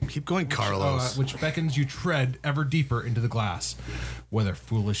 Keep going, Carlos. which beckons you tread ever deeper into the glass. Whether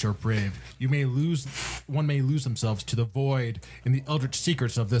foolish or brave, one may lose themselves to the void in the eldritch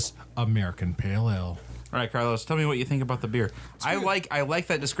secrets of this American Pale Ale. All right, Carlos, tell me what you think about the beer. I like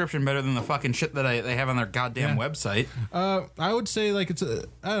that description better than the fucking shit that they have on their goddamn website. I would say like I don't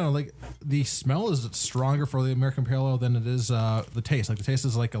know, like the smell is stronger for the American Pale Ale than it is the taste. Like the taste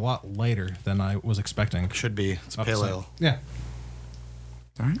is like a lot lighter than I was expecting. Should be. It's a pale ale. Yeah.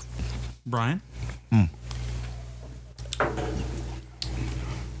 All right, Brian.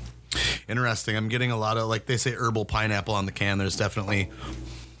 Interesting. I'm getting a lot of, like they say, herbal pineapple on the can. There's definitely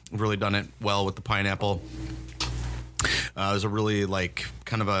really done it well with the pineapple. There's a really like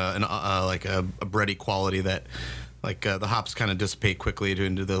kind of a bready quality that like the hops kind of dissipate quickly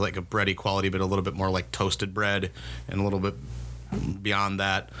into the like a bready quality, but a little bit more like toasted bread and a little bit beyond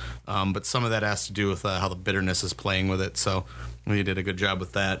that. But some of that has to do with how the bitterness is playing with it. So you did a good job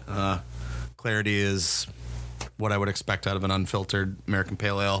with that. Clarity is what I would expect out of an unfiltered American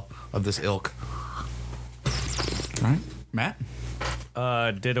Pale Ale of this ilk. All right, Matt.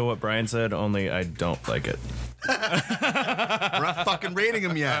 Ditto what Brian said, only I don't like it. We're not fucking rating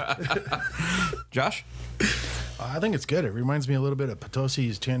them yet. Josh. I think it's good. It reminds me a little bit of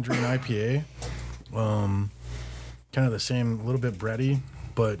Potosi's Tangerine IPA. Kind of the same, a little bit bready.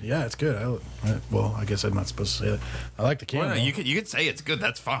 But yeah, it's good. I guess I'm not supposed to say it. I like the can. Well, though. you could say it's good.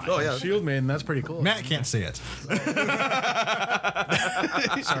 That's fine. Oh yeah, Shield Maiden, that's pretty cool. Matt can't say it. Sorry,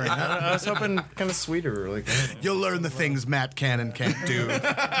 Matt. I was hoping kind of sweeter. Like you'll learn the things Matt can and can't do.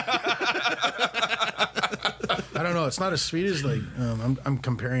 I don't know. It's not as sweet as like I'm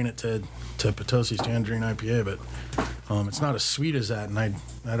comparing it to Potosi's Tangerine IPA, but it's not as sweet as that, and I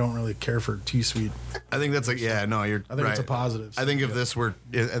don't really care for too sweet. I think that's like you're. I think it's a positive. I think if this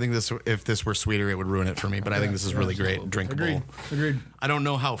were sweeter, it would ruin it for me. But I think this is really great, drinkable. Agreed. I don't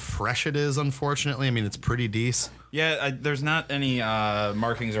know how fresh it is. Unfortunately, I mean it's pretty decent. Yeah, there's not any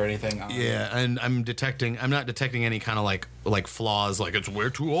markings or anything. Yeah, and I'm not detecting any kind of like flaws. Like it's we're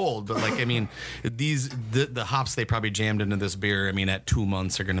too old, but like I mean, the hops they probably jammed into this beer. I mean, at 2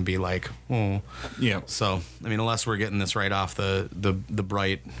 months are going to be like, Yeah. So I mean, unless we're getting this right off the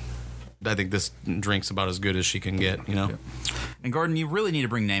bright, I think this drink's about as good as she can get. You know. Yeah. And Gordon, you really need to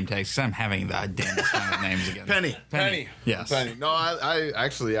bring name tags because I'm having the damn time with names again. Penny. Yes. Penny. No, I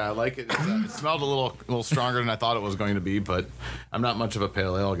actually I like it. It smelled a little stronger than I thought it was going to be, but I'm not much of a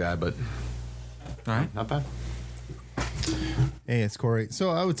pale ale guy, but All right. not bad. Hey, it's Corey.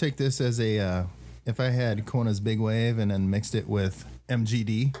 So I would take this as a if I had Kona's Big Wave and then mixed it with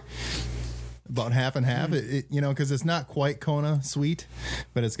MGD, about half and half. It because it's not quite Kona sweet,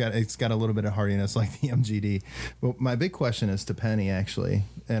 but it's got a little bit of heartiness like the MGD. But my big question is to Penny actually,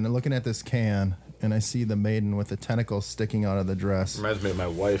 and looking at this can, and I see the maiden with the tentacles sticking out of the dress. Reminds me of my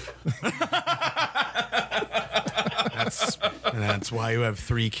wife. That's why you have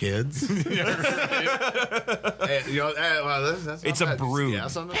 3 kids. Hey, that's It's not a bad. brood. Yeah,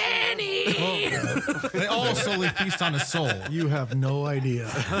 something. They all slowly feast on his soul. You have no idea.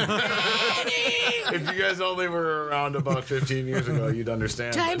 If you guys only were around about 15 years ago, you'd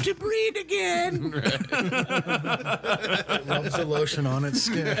understand. Time to breed again. Rubs the lotion on its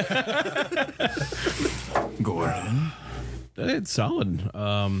skin. Gordon. It's solid.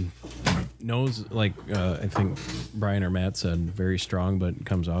 Nose, like I think Brian or Matt said, very strong, but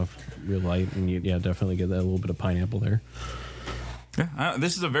comes off real light, and you definitely get that little bit of pineapple there. Yeah,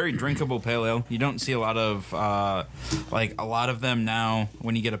 this is a very drinkable pale ale. You don't see a lot of them now.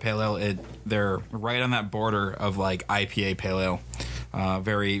 When you get a pale ale, they're right on that border of like IPA pale ale.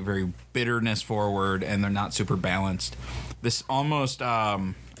 Very, very bitterness forward, and they're not super balanced. This almost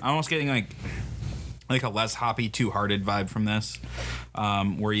getting like a less hoppy, Two Hearted vibe from this,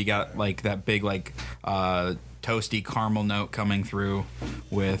 where you got like that big like toasty caramel note coming through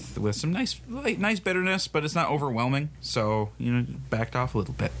with some nice bitterness, but it's not overwhelming. So backed off a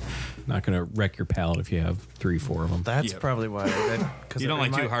little bit. Not going to wreck your palate if you have 3-4 of them. That's Yep. probably why. You don't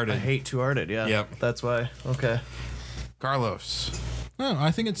like Two Hearted. I hate Two Hearted. Yeah. Yep. That's why. Okay. Carlos. No, I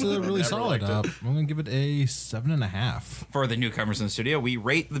think it's really solid. I'm going to give it a 7.5. For the newcomers in the studio, we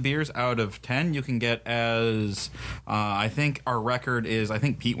rate the beers out of 10. You can get as I think our record is. I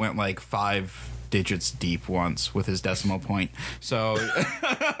think Pete went like 5 digits deep once with his decimal point. So,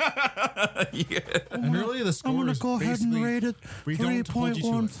 And really, the score is basically rate it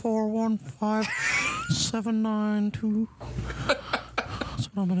 3.1415792. That's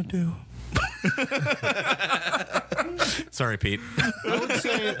what I'm gonna do. Sorry, Pete. I would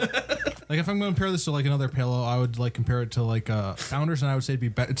say, like, if I'm going to compare this to like another pale ale, I would like compare it to like Founders, and I would say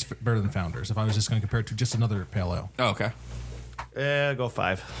it's better than Founders. If I was just going to compare it to just another pale ale, oh, okay. Yeah, go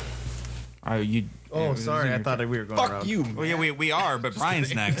 5. Oh, sorry. I thought we were going Fuck around. you. Well, yeah, we are, but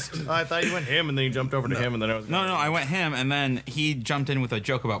Brian's next. Oh, I thought you went him, and then you jumped over to him, and then I was. No, I went him, and then he jumped in with a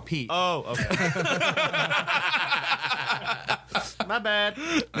joke about Pete. Oh, okay. My bad.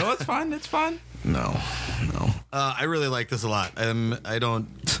 No, it's fine. It's fine. No. I really like this a lot. I don't.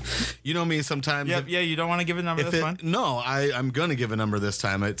 You know me. Sometimes. Yeah. You don't want to give a number. That's fine. No, I'm gonna give a number this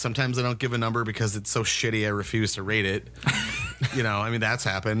time. Sometimes I don't give a number because it's so shitty. I refuse to rate it. I mean that's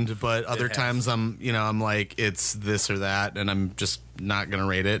happened. But other times I'm like it's this or that, and I'm just not gonna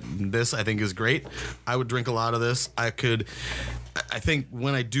rate it. This I think is great. I would drink a lot of this. I think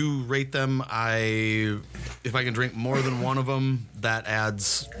when I do rate them, if I can drink more than one of them, that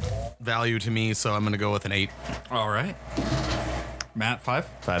adds value to me. So I'm gonna go with an 8. All right. Matt, 5.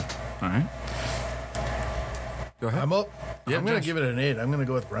 5. All right. Go ahead. I'm up. Yeah, I'm going Josh. to give it an 8. I'm going to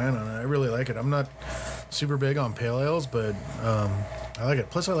go with Brian on it. I really like it. I'm not super big on pale ales, but I like it.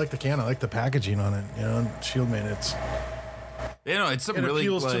 Plus, I like the can. I like the packaging on it. Shieldmate. It's some It really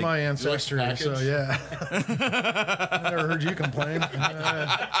appeals to my the ancestry. package? So yeah, I never heard you complain. All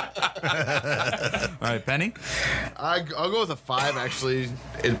right, Penny. I'll go with a 5. Actually,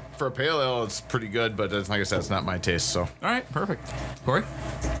 for a pale ale, it's pretty good, but like I said, it's not my taste. So All right, perfect. Corey.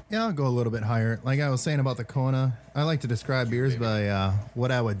 Yeah, I'll go a little bit higher. Like I was saying about the Kona, I like to describe beers by what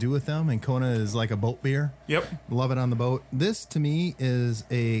I would do with them, and Kona is like a boat beer. Yep. Love it on the boat. This, to me, is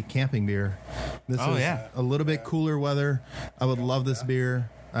a camping beer. This Oh, is yeah. a little bit cooler weather. I would love this beer.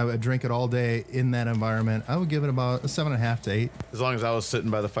 I would drink it all day in that environment. I would give it about a 7.5 to 8. as long as I was sitting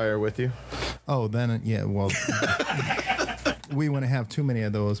by the fire with you. Oh, then, yeah, well, we wouldn't have too many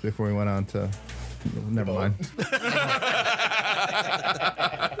of those before we went on to... Never mind.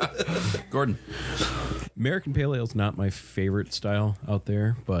 Gordon. American Pale Ale is not my favorite style out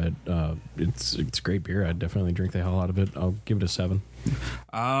there, but it's great beer. I'd definitely drink the hell out of it. I'll give it a 7.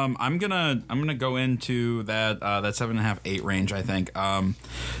 I'm gonna go into that 7.5, 8 range. I think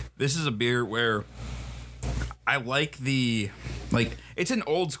this is a beer where I like it's an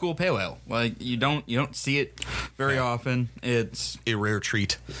old school pale ale. Like you don't see it very often. It's A rare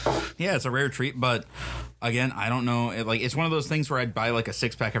treat. it's a rare treat, but again, I don't know. It's one of those things where I'd buy like a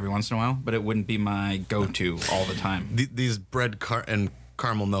 6-pack every once in a while, but it wouldn't be my go-to all the time. These bread and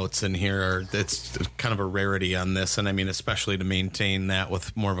caramel notes in here it's kind of a rarity on this, and I mean especially to maintain that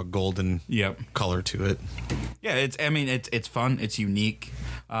with more of a golden color to it. Yeah, it's fun. It's unique.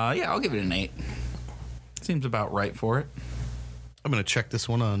 I'll give it an 8. Seems about right for it. I'm gonna check this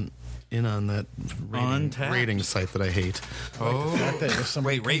one on that Untapped. rating site that I hate.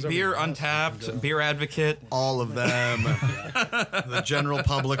 Wait, Rate Beer, Untapped, Beer Advocate. All of them. The general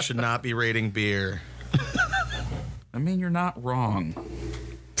public should not be rating beer. I mean, you're not wrong.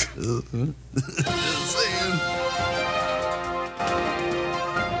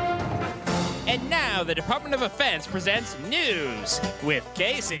 And now the Department of Defense presents News with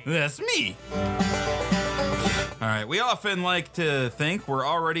Casey. That's me. All right, we often like to think we're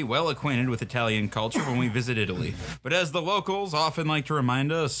already well acquainted with Italian culture when we visit Italy. But as the locals often like to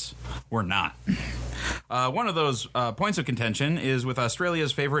remind us, we're not. One of those points of contention is with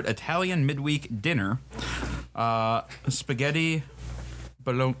Australia's favorite Italian midweek dinner, spaghetti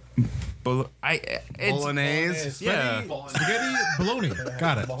bolognese. Yeah, Spaghetti bologna.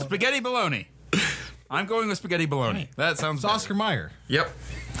 Got it. spaghetti bologna. I'm going with spaghetti bologna. That sounds It's Oscar Mayer. Yep.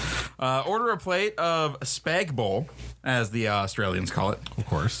 Order a plate of spag bowl, as the Australians call it, Of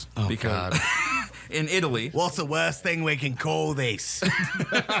course. because in Italy, What's the worst thing we can call this?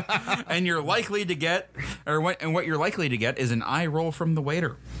 and you're likely to get, what you're likely to get is an eye roll from the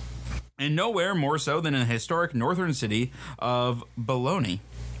waiter. And nowhere more so than in the historic northern city of Bologna,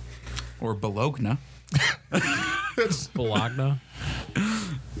 or Bologna. Bologna.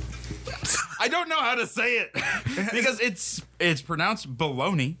 I don't know how to say it because it's pronounced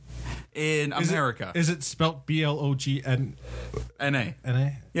Bologna in America. Is it spelt BLOGNNA? N-A.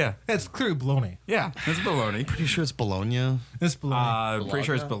 Yeah. It's clearly bologna. Yeah, it's Bologna. Pretty sure it's Bologna. It's bologna. Pretty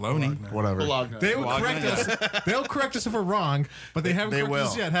sure it's Bologna. Whatever. They will correct us. They'll correct us if we're wrong, but they haven't They corrected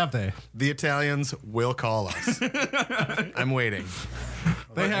us will. yet, have they? The Italians will call us. I'm waiting.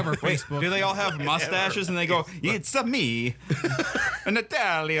 They have our Wait, Facebook. do they all have mustaches and they go, it's a me, an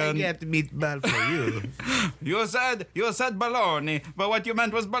Italian. the meatball for you. You said Bologna, but what you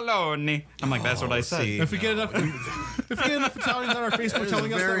meant was Bologna. I'm like, that's what I said. see. If we get enough Italians on our Facebook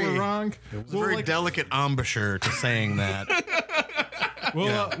telling us that we're wrong, Very delicate embouchure to saying that.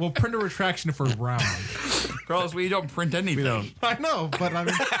 we'll print a retraction if we're wrong. Carlos, we don't print anything. We don't. I know, but I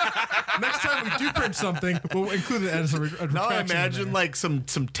mean, next time we do print something, we'll include it as a Now I retraction in imagine there. like some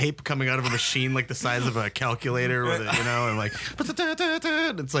tape coming out of a machine like the size of a calculator, with it, and like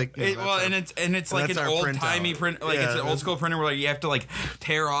it's like It's like that's an our old timey printout. print, like it's an old school printer where like, you have to like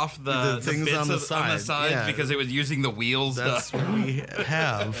tear off the things bits on the on the side. sides Yeah. because it was using the wheels. that's what we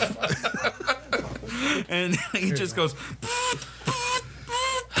have. And it just goes.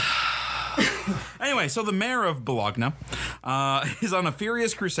 Anyway, so the mayor of Bologna is on a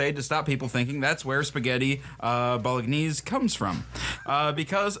furious crusade to stop people thinking that's where spaghetti bolognese comes from,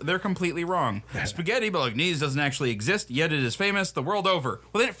 because they're completely wrong. Spaghetti bolognese doesn't actually exist, yet it is famous the world over.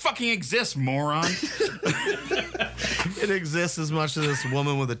 Well, then it fucking exists, moron. It exists as much as this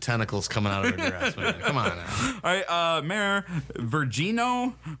woman with the tentacles coming out of her dress. Man. Come on now. All right, Mayor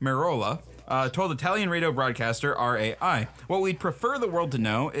Virginio Merola told Italian radio broadcaster RAI, "What we'd prefer the world to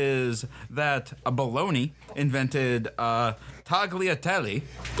know is that a bologna invented tagliatelle,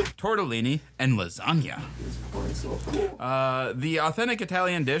 tortellini, and lasagna. The authentic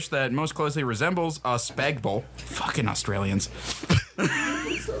Italian dish that most closely resembles a spag bowl, fucking Australians,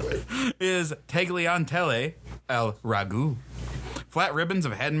 is tagliatelle al ragu. Flat ribbons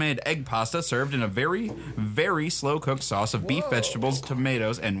of handmade egg pasta served in a very, very slow-cooked sauce of beef, vegetables,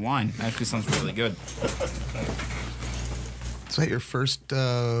 tomatoes, and wine. Actually sounds really good. Is that your first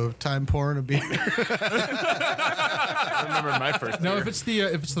time pouring a beer? I remember my first. No, beer.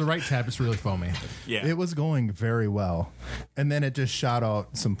 if it's the right tab, it's really foamy. Yeah. It was going very well, and then it just shot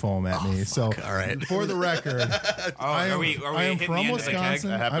out some foam at me. So, All right. for the record, I am, are we I am hitting the from end of the keg? Wisconsin.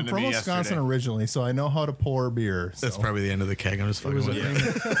 That happened I'm to from me Wisconsin yesterday. originally, so I know how to pour beer. So. That's probably the end of the keg. I'm just fucking with you.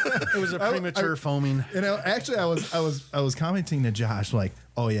 It was a premature foaming. You know, actually, I was commenting to Josh like,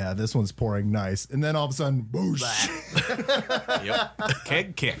 "Oh yeah, this one's pouring nice," and then all of a sudden, boosh! Yep.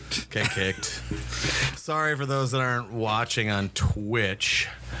 Keg kicked. Keg kicked. Sorry for those that aren't watching on Twitch.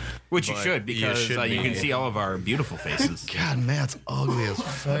 Which you But should, because you should you can be. see all of our beautiful faces. God, Matt's ugly as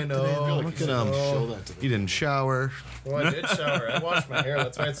fuck. I know. Look at him. He didn't shower. Well, I did shower. I washed my hair.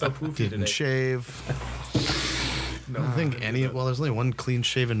 That's why it's so poofy Didn't shave. I don't think any. Well, there's only one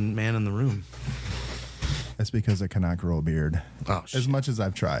clean-shaven man in the room. That's because I cannot grow a beard. Oh, As much as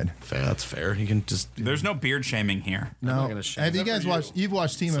I've tried. fair. That's fair. You can just. There's no beard shaming here. No, gonna shave. have you Except guys for watched? You've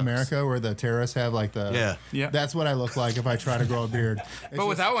watched Team America, where the terrorists have like the Yeah. That's what I look like if I try to grow a beard. It's But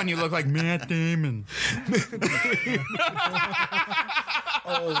without one, you look like Matt Damon.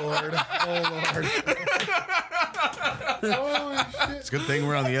 oh Lord, It's a good thing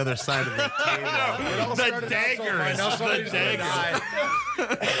we're on the other side of the table. The daggers. The daggers.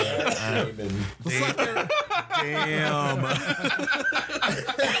 Damn.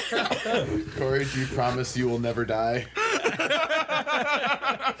 Corey, do you promise you will never die?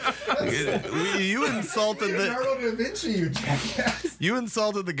 You insulted the. Leonardo da Vinci, you jackass. You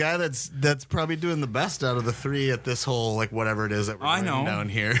insulted the guy that's probably doing the best out of the three at this whole like whatever it is that we're I doing know. down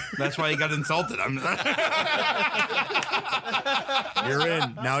here. That's why he got insulted. You're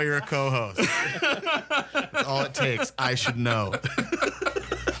in. Now you're a co-host. That's all it takes. I should know.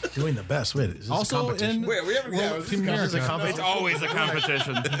 Doing the best. Wait, is this a Also, competition? in we haven't. World Team America, It's always a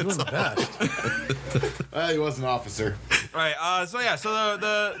competition. Doing the best. He was an officer. Right. So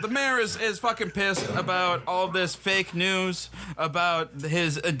the mayor is fucking pissed about all of this fake news about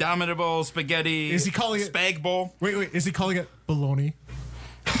his indomitable spaghetti. Is he calling it- spag bowl? wait, is he calling it baloney?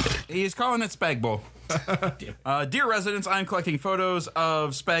 He's calling it spag bowl. Dear residents, I'm collecting photos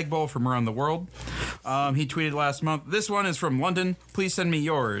of spag bowl from around the world. He tweeted last month, "This one is from London. Please send me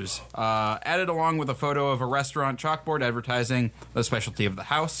yours." Added along with a photo of a restaurant chalkboard advertising the specialty of the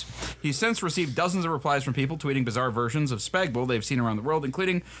house. He's since received dozens of replies from people tweeting bizarre versions of spag bowl they've seen around the world,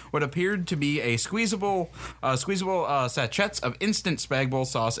 including what appeared to be a squeezable sachets of instant spag bowl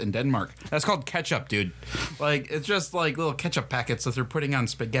sauce in Denmark. That's called ketchup, dude. Like, it's just like little ketchup packets that they're putting on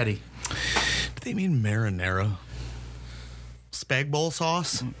spaghetti. Do they mean marinara? Spag bowl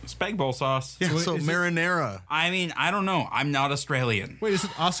sauce? Spag bowl sauce. Yeah, so is it- marinara. I mean, I don't know. I'm not Australian. Wait, is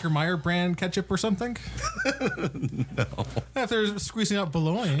it Oscar Mayer brand ketchup or something? No. If they're squeezing out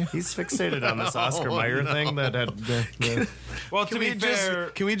bologna. He's fixated on this Oscar Mayer thing that had. Well, to be fair,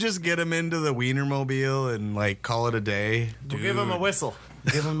 Can we just get him into the Wienermobile and like call it a day? We'll give him a whistle.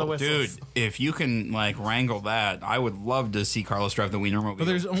 Give him the whistle. dude, if you can like wrangle that, I would love to see Carlos drive the Wienermobile. But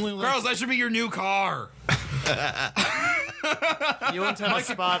there's only like Carlos, that should be your new car. You wouldn't have a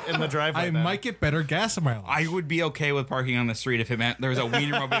spot in the driveway. I man. might get better gas mileage. I would be okay with parking on the street if it meant there was a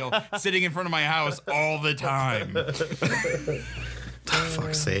Wienermobile sitting in front of my house all the time.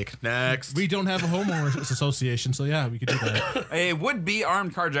 Fuck's sake. Next. We don't have a homeowners association, so yeah, we could do that. A would-be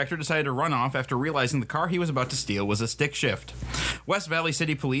armed carjacker decided to run off after realizing the car he was about to steal was a stick shift. West Valley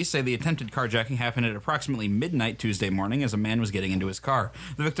City Police say the attempted carjacking happened at approximately midnight Tuesday morning as a man was getting into his car.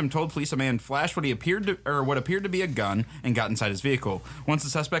 The victim told police a man flashed what appeared to be a gun and got inside his vehicle. Once the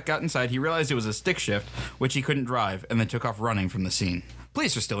suspect got inside, he realized it was a stick shift, which he couldn't drive, and then took off running from the scene.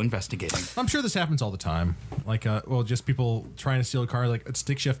 Police are still investigating. I'm sure this happens all the time. Like, just people trying to steal a car, like, a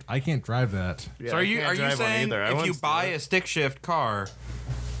stick shift. I can't drive that. Yeah, So are I you can't drive one saying either. I if you once buy did. a stick shift car,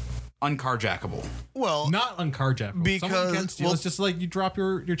 uncarjackable? Well, Not uncarjackable. Because- Someone can steal. well- It's just like you drop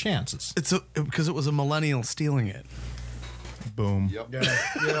your chances. it's because it was a millennial stealing it. Boom.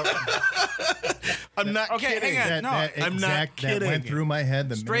 I'm not Okay, kidding. hang on. No, I'm not That went kidding. through my head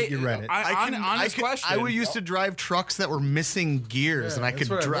the Straight. minute you read it. Honest question. I used to drive trucks that were missing gears, and I could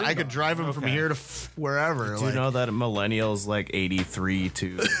that's what I read drive them from here to wherever. Do you know that millennials like 83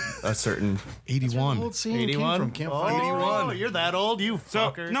 to a certain 81? Old scene 81? came from Campfire. 81. You're that old, you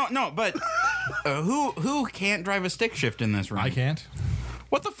So fucker. no, but who can't drive a stick shift in this room? I can't.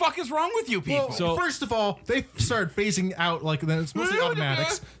 What the fuck is wrong with you people? Well, so first of all, they started phasing out like then it's mostly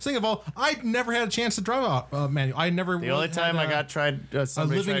automatics. Second of all, I never had a chance to drive a manual. I never. The only time I got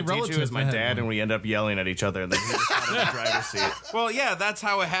somebody living tried to teach you relative was my that had dad, one. and we ended up yelling at each other, and then he just got in the driver's seat. Well, yeah, that's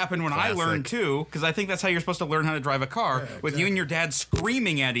how it happened when I learned too, because I think that's how you're supposed to learn how to drive a car, with you and your dad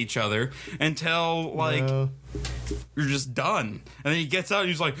screaming at each other until like you're just done, and then he gets out and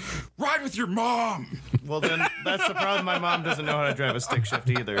he's like, "Ride with your mom." Well, then that's the problem. My mom doesn't know how to drive a stick shift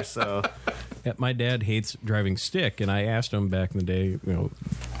either, so Yeah, my dad hates driving stick, and I asked him back in the day,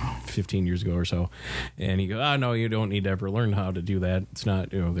 15 years ago or so, and he goes, "Oh no, you don't need to ever learn how to do that. It's not,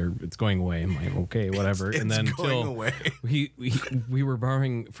 it's going away." I'm like, "Okay, whatever." And then going away. we were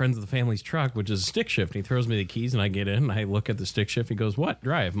borrowing friends of the family's truck, which is a stick shift. And he throws me the keys, and I get in, and I look at the stick shift. He goes, "What?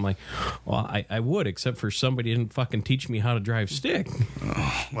 Drive?" I'm like, "Well, I would, except for somebody didn't fucking teach me how to drive stick."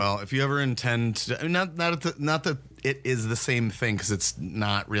 Well, if you ever intend to, I mean, not that it is the same thing, because it's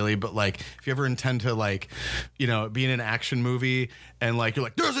not really, but like if you ever intend to be in an action movie and like you're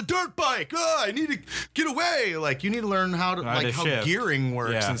like, "There's a dirt bike, I need to get away," like you need to learn how to How to how shift. gearing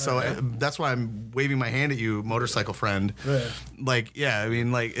works. Yeah. And so that's why I'm waving my hand at you, motorcycle friend. Right. Like, yeah, I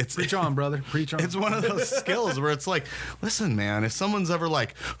mean, like it's Preach on, brother. Preach on. it's one of those skills where it's like, listen, man, if someone's ever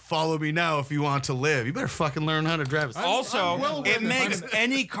like, "Follow me now if you want to live," you better fucking learn how to drive. Also, it makes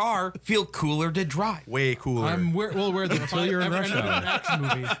any car feel cooler to drive. Way cooler. I'm well aware that until you're in rush an hour. action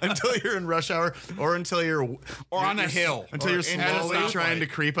movie. until you're in rush hour, or until you're on a hill. until you're Or in a slowly stoplight. trying to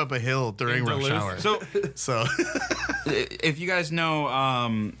creep up a hill during rush Duluth. hour. So If you guys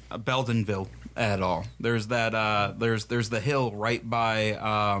know Beldenville at all, there's that there's the hill right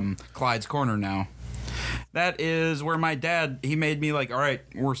by Clyde's Corner now. That is where my dad, he made me like, "All right,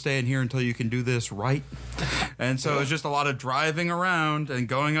 we're staying here until you can do this right." And so it's just a lot of driving around and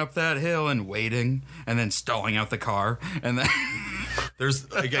going up that hill and waiting and then stalling out the car and then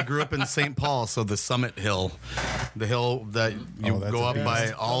I grew up in St. Paul, so the Summit Hill, the hill that you that's go a up beast.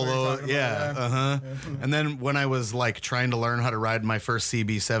 by all the And then when I was like trying to learn how to ride my first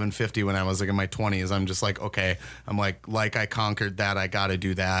CB 750 when I was like in my 20s, I'm just like, okay, I'm like I conquered that, I got to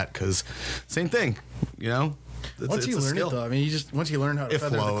do that, because same thing, Once you a learn skill. it, though, I mean, once you learn how to It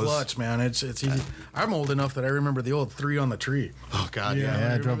feather flows. the clutch, man, it's easy. I'm old enough that I remember the old 3 on the tree. Oh God, Yeah, I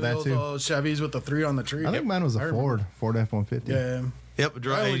remember drove that those too. old Chevys with the 3 on the tree. I think mine was a Ford F-150. Yeah. Yep,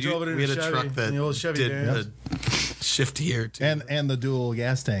 I only drove it in we a had a Chevy, truck that in the old Chevy did van. a shifty air too. And the dual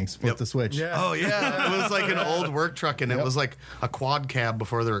gas tanks, flip the switch. Yeah. Oh yeah, it was like an old work truck, and it was like a quad cab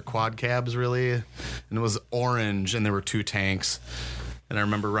before there were quad cabs, really. And it was orange, and there were 2 tanks. And I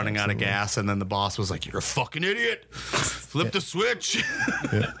remember running out of gas, and then the boss was like, "You're a fucking idiot! Flip the switch!"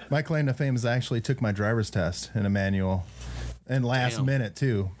 Yeah. My claim to fame is I actually took my driver's test in a manual, and last minute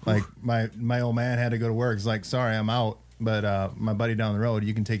too. Like my old man had to go to work. He's like, "Sorry, I'm out." But my buddy down the road,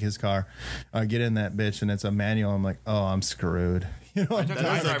 you can take his car. Get in that bitch, and it's a manual. I'm like, "Oh, I'm screwed." I took my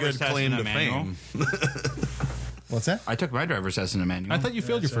That's a driver's good test claim in a to manual. fame. What's that? I took my driver's test in a manual. I thought you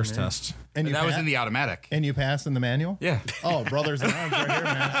failed your first test. And that was in the automatic. And you passed in the manual? Yeah. Oh, brothers in arms right here,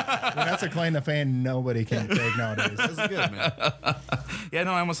 man. Well, that's a claim to fame nobody can take nowadays. That's good, man. Yeah,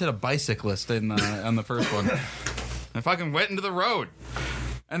 no, I almost hit a bicyclist on the first one. I fucking went into the road.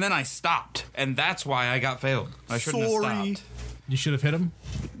 And then I stopped. And that's why I got failed. I shouldn't have stopped. You should have hit him.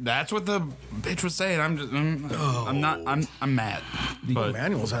 That's what the bitch was saying. I'm mad. But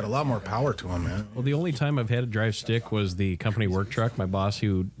Manuals had a lot more power to them, man. Well, the only time I've had to drive stick was the company work truck. My boss,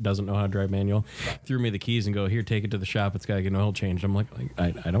 who doesn't know how to drive manual, threw me the keys and go, here, take it to the shop. It's got to get an oil changed. I'm like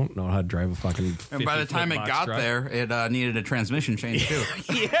I don't know how to drive a fucking 50 and by the time it got truck. there, it needed a transmission change too.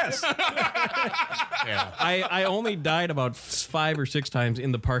 Yes. I only died about 5 or 6 times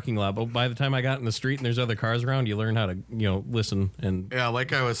in the parking lot, but by the time I got in the street and there's other cars around, you learn how to listen. And Yeah,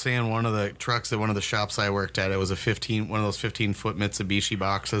 like I was saying, one of the trucks at one of the shops I worked at, it was one of those 15-foot Mitsubishi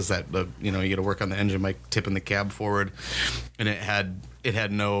boxes that you got to work on the engine by tipping the cab forward, and it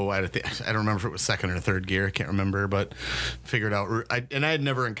had no, I don't remember if it was second or third gear, I can't remember, but figured out, I had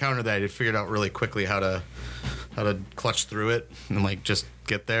never encountered that. I figured out really quickly how to clutch through it and like just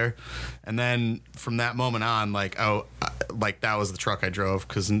get there. And then from that moment on, like that was the truck I drove,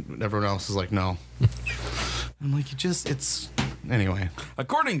 because everyone else was like, no. I'm like, anyway.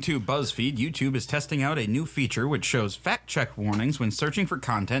 According to BuzzFeed, YouTube is testing out a new feature which shows fact-check warnings when searching for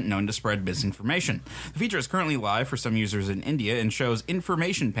content known to spread misinformation. The feature is currently live for some users in India and shows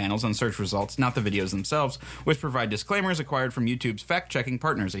information panels on search results, not the videos themselves, which provide disclaimers acquired from YouTube's fact-checking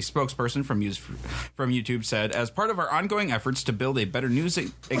partners. A spokesperson from YouTube said, as part of our ongoing efforts to build a better news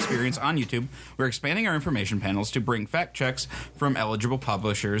experience on YouTube, we're expanding our information panels to bring fact checks from eligible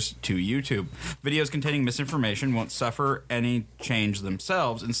publishers to YouTube. Videos containing misinformation won't suffer any change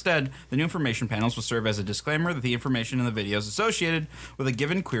themselves. Instead, the new information panels will serve as a disclaimer that the information in the videos associated with a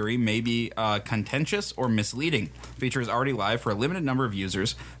given query may be contentious or misleading. The feature is already live for a limited number of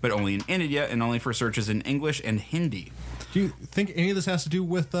users, but only in India and only for searches in English and Hindi. Do you think any of this has to do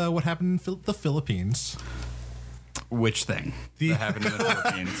with what happened in the Philippines? Which thing that happened in the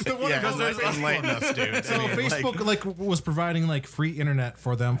Philippines? Enlighten us, dude. So Facebook was providing free internet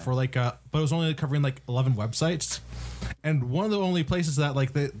for them for but it was only covering 11 websites, and one of the only places that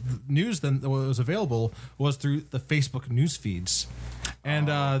the news then was available was through the Facebook news feeds.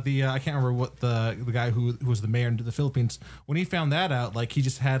 And I can't remember what the guy who was the mayor in the Philippines, when he found that out, he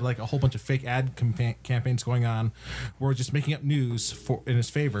just had a whole bunch of fake ad campaigns going on, where just making up news in his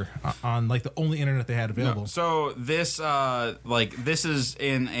favor on the only internet they had available. No. So this this is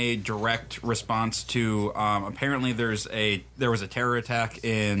in a direct response to apparently there was a terror attack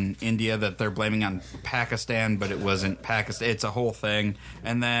in India that they're blaming on Pakistan, but it wasn't Pakistan. It's a whole thing,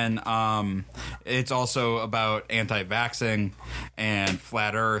 and then it's also about anti-vaxxing and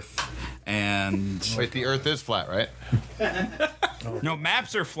flat Earth, and wait, the Earth is flat, right? No,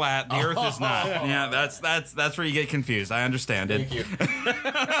 maps are flat. The Earth is not. Yeah, that's where you get confused. I understand it. Thank you.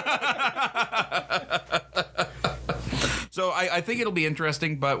 So I think it'll be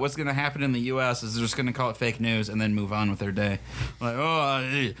interesting, but what's going to happen in the U.S. is they're just going to call it fake news and then move on with their day.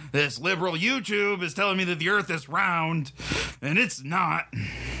 This liberal YouTube is telling me that the Earth is round, and it's not.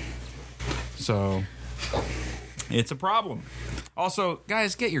 So it's a problem. Also,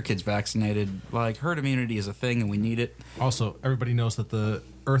 guys, get your kids vaccinated. Herd immunity is a thing, and we need it. Also, everybody knows that the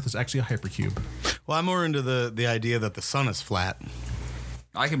Earth is actually a hypercube. Well, I'm more into the idea that the sun is flat.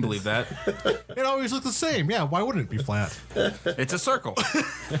 I can believe that. It always looks the same. Yeah, why wouldn't it be flat? It's a circle. It's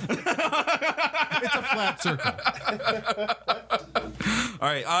a flat circle. All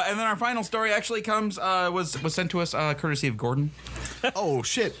right, and then our final story actually was sent to us courtesy of Gordon. Oh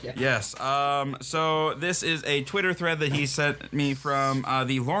shit! Yes. So this is a Twitter thread that he sent me from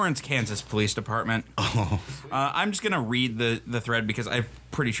the Lawrence, Kansas Police Department. Oh. I'm just gonna read the thread because I'm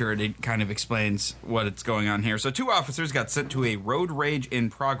pretty sure it kind of explains what's going on here. So 2 officers got sent to a road rage in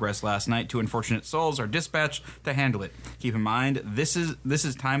progress last night. 2 unfortunate souls are dispatched to handle it. Keep in mind, this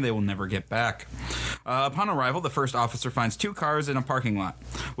is time they will never get back. Upon arrival, the first officer finds 2 cars in a parking lot.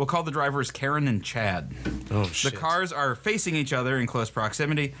 We'll call the drivers Karen and Chad. Oh, shit. The cars are facing each other in close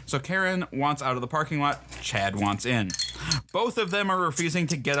proximity, so Karen wants out of the parking lot, Chad wants in. Both of them are refusing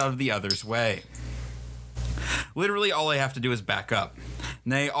to get out of the other's way. Literally, all they have to do is back up.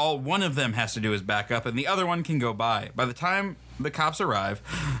 Nay, all one of them has to do is back up, and the other one can go by. By the time the cops arrive,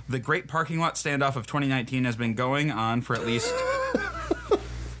 the great parking lot standoff of 2019 has been going on for at least...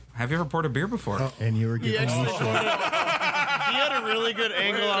 Have you ever poured a beer before? And you were giving me shit. He had a really good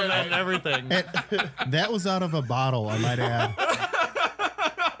angle on that and everything. And that was out of a bottle, I might add.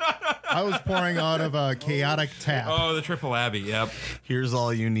 I was pouring out of a chaotic tap. Oh, the Triple Abbey, yep. Here's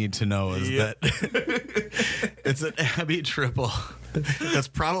all you need to know is that it's an Abbey Triple that's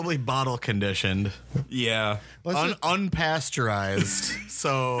probably bottle conditioned. Yeah. Unpasteurized.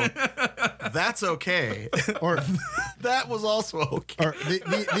 So that's okay. Or that was also okay. Or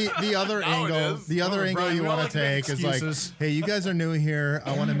the other angle, the other angle Brian, you we want all to like take is excuses. hey, you guys are new here.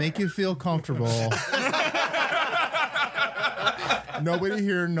 I want to make you feel comfortable. Nobody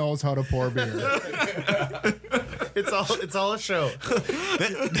here knows how to pour beer. It's all a show.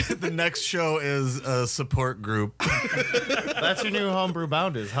 The next show is a support group. That's your new homebrew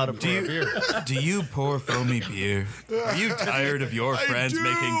bound is how to pour a beer. Do you pour foamy beer? Are you tired of your friends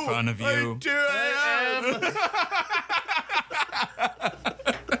making fun of you?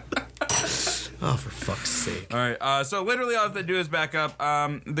 Oh, for fuck's sake. All right, so literally all I have to do is back up.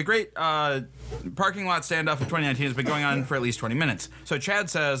 The great parking lot standoff of 2019 has been going on for at least 20 minutes. So Chad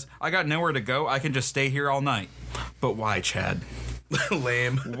says, I got nowhere to go. I can just stay here all night. But why, Chad?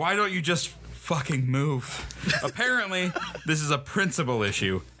 Lame. Why don't you just fucking move? Apparently, this is a principle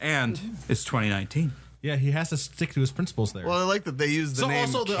issue, and it's 2019. Yeah, he has to stick to his principles there. Well, I like that they use the so name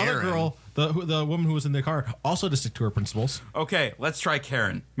also the Karen. other girl, the woman who was in the car, also to stick to her principles. Okay, let's try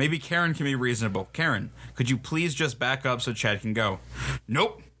Karen. Maybe Karen can be reasonable. Karen, could you please just back up so Chad can go?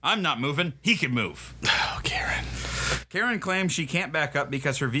 Nope, I'm not moving. He can move. Oh, Karen. Karen claims she can't back up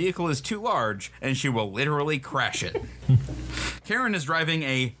because her vehicle is too large and she will literally crash it. Karen is driving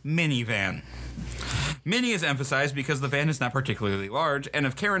a minivan. Mini is emphasized because the van is not particularly large, and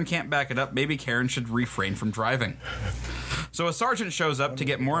if Karen can't back it up, maybe Karen should refrain from driving. So a sergeant shows up to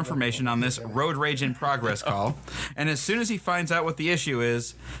get more information on this road rage in progress call, and as soon as he finds out what the issue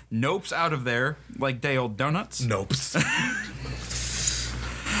is, nopes out of there like day old donuts. Nopes.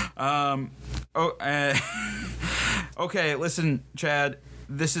 Okay, listen, Chad.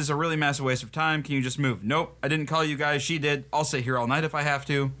 This is a really massive waste of time. Can you just move? Nope, I didn't call you guys. She did. I'll sit here all night if I have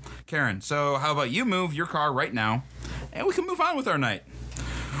to. Karen, so how about you move your car right now, and we can move on with our night.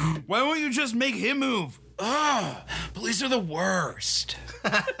 Why won't you just make him move? Police are the worst.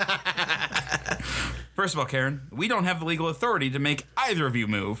 First of all, Karen, we don't have the legal authority to make either of you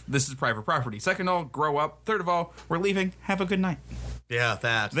move. This is private property. Second of all, grow up. Third of all, we're leaving. Have a good night. Yeah,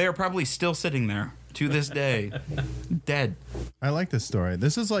 that. They are probably still sitting there to this day, dead. I like this story.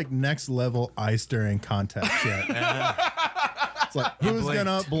 This is like next level eye staring contest shit. It's like, who's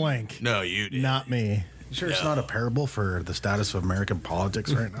gonna blink? No, you did. Not me. You sure it's not a parable for the status of American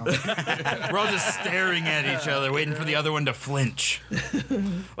politics right now? We're all just staring at each other, waiting for the other one to flinch.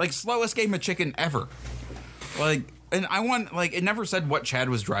 Like, slowest game of chicken ever. Like, and I want, like, it never said what Chad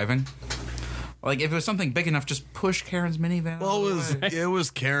was driving. Like, if it was something big enough, just push Karen's minivan. Well, it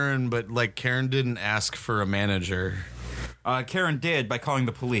was Karen, but like Karen didn't ask for a manager. Karen did by calling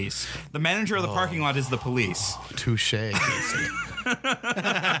the police. The manager of the parking lot is the police. Touche.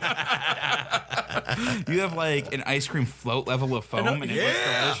 You have like an ice cream float level of foam, and it looks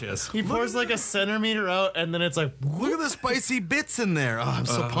delicious. He pours like a centimeter out, and then it's like, Look at the spicy bits in there. Oh, I'm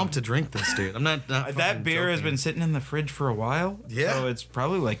so pumped to drink this, dude. I'm not That fucking beer has joking. been sitting in the fridge for a while. Yeah. So it's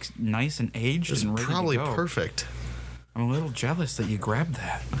probably like nice and aged It's and ready probably to go. perfect. I'm a little jealous that you grabbed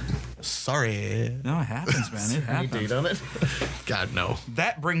that. Sorry. No, it happens, man. It any happens. date on it? God, no.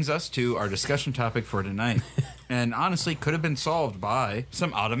 That brings us to our discussion topic for tonight. And honestly, could have been solved by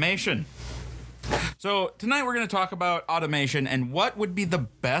some automation. So tonight we're going to talk about automation and what would be the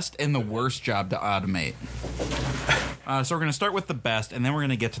best and the worst job to automate. So we're going to start with the best, and then we're going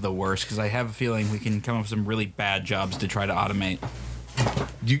to get to the worst, because I have a feeling we can come up with some really bad jobs to try to automate.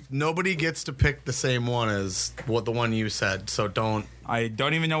 Nobody gets to pick the same one as what the one you said, so don't. I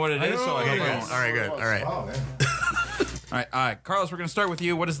don't even know what it is, so I Okay, hope I good. won't. All right, good. All right. All right, Carlos, we're going to start with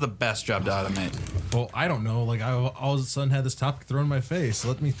you. What is the best job to automate? Well, I don't know. Like, I all of a sudden had this topic thrown in my face.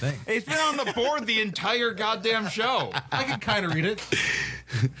 Let me think. It's been on the board the entire goddamn show. I can kind of read it.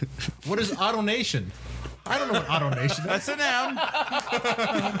 What is AutoNation? I don't know what AutoNation is. That's an M.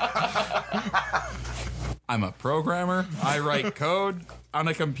 I'm a programmer. I write code on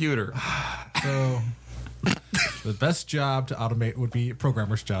a computer. So, the best job to automate would be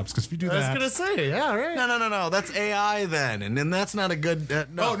programmers' jobs, because if you do I was that, gonna say, yeah, right. No. That's AI then, and then that's not a good.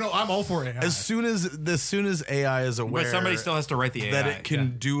 No. oh no, I'm all for it. As soon as AI is aware, But somebody still has to write the AI. that it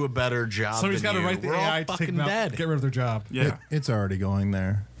can do a better job. Somebody's got to write the AI to take fucking them out, dead. get rid of their job. Yeah. It's already going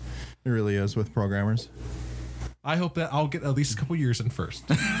there. It really is with programmers. I hope that I'll get at least a couple years in first.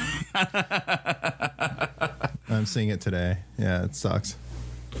 I'm seeing it today. Yeah, it sucks.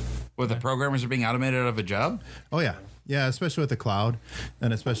 Well, the programmers are being automated out of a job? Oh yeah. Yeah, especially with the cloud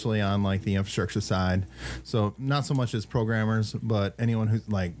and especially on like the infrastructure side. So not so much as programmers, but anyone who's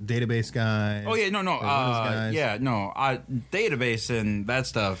like database guys. Oh, yeah, no. or Windows guys. Database and that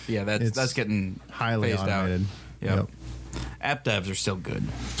stuff. Yeah, It's that's getting highly phased automated. out. Yep. App devs are still good.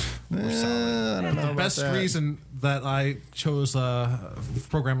 I don't know. The best reason that I chose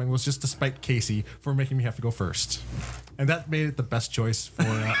programming was just to spite Casey for making me have to go first, and that made it the best choice for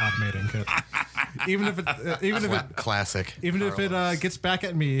automating. Even if Classic. it gets back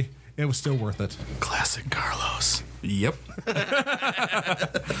at me, it was still worth it. Classic Carlos. Yep.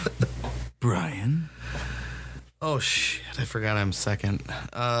 Brian. Oh shit! I forgot I'm second.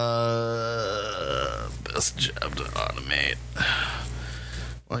 Best job to automate.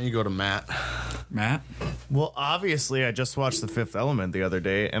 Why don't you go to Matt? Matt? Well, obviously, I just watched The Fifth Element the other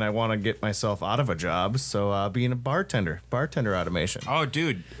day, and I want to get myself out of a job, so being a bartender automation. Oh,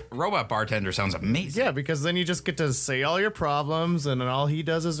 dude. Robot bartender sounds amazing. Yeah, because then you just get to say all your problems, and then all he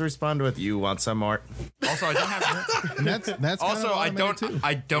does is respond with, "You want some more?" Also, I don't have. And that's Also, kind of I automated, don't. too.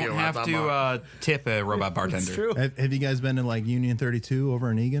 I don't You want have that to tip a robot bartender. It's true. Have you guys been to like Union 32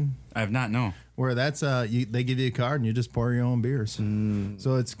 over in Egan? I have not. No. Where that's they give you a card and you just pour your own beers.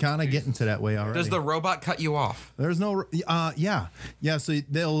 So it's kind of getting to that way already. Does the robot cut you off? There's no yeah. So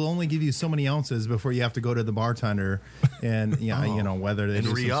they'll only give you so many ounces before you have to go to the bartender and you know whether they And do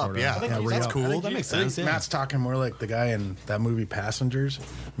some re-up, sort of- yeah. That's re-up. cool. That makes sense. Yeah. Matt's talking more like the guy in that movie Passengers.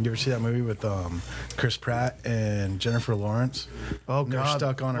 You ever see that movie with Chris Pratt and Jennifer Lawrence? Oh, And they're God.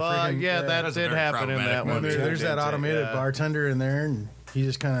 stuck on a well, friggin' yeah, yeah, that that's a did very happen in that problematic one. movie. too, There's that didn't it? automated Yeah. bartender in there, and he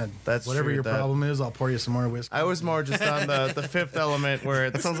just kind of That's whatever true, your that- problem is, I'll pour you some more whiskey. I was more just on the Fifth Element where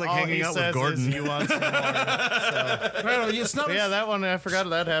it sounds like all hanging he out with says Gordon. Is, you want some more. It's not. But yeah, that one I forgot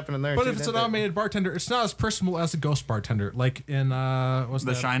that happened in there. But too, if it's an didn't it? automated bartender, it's not as personable as a ghost bartender, like in what's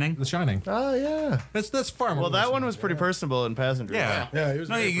The that? Shining? The Shining. Oh yeah. That's far more. Well, that personable. one was pretty personable in Passengers. Yeah. Yeah, he was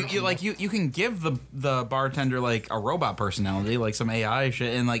No, very you like you can give the bartender like a robot personality, like some AI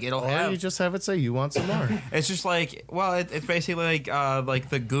shit, and like it'll Or have. you just have it say you want some more. It's just like it's basically like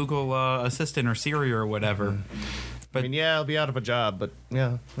the Google Assistant or Siri or whatever. I mean, yeah, I'll be out of a job, but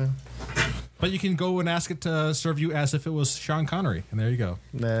yeah. But you can go and ask it to serve you as if it was Sean Connery, and there you go.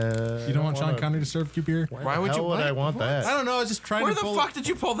 You don't want Sean Connery to serve you beer? Why would How you? would what? I want that? I don't know. I was just trying Where to the pull. fuck did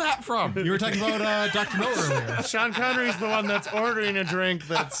you pull that from? You were talking about Dr. No earlier, Sean Connery's the one that's ordering a drink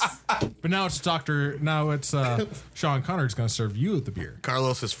that's. but now it's Dr. Now it's Sean Connery's going to serve you the beer.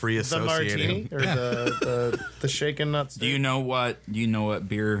 Carlos is free The associating. martini or the shaken nuts. Do you know what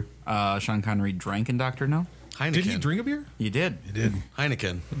beer Sean Connery drank in Doctor No? Heineken. Did he drink a beer? You did.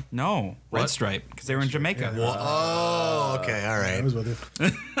 Heineken. No, Red Stripe, because they were in Jamaica. Oh, okay, all I right. was with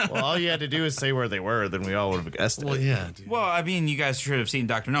it. Well, all you had to do is say where they were, then we all would have guessed it. Well, yeah. Dude. Well, I mean, you guys should have seen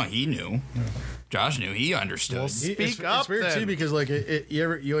Doctor No. He knew. Josh knew. He understood. Speak up, It's weird then. too because like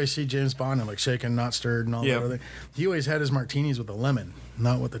you always see James Bond and like shaken, not stirred, and all Yep. that other thing. He always had his martinis with a lemon,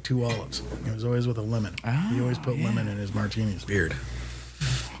 not with the 2 olives. It was always with a lemon. He always put lemon in his martinis. Weird.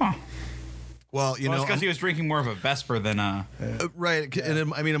 Well, you Well, it's know, because he was drinking more of a Vesper than a. right.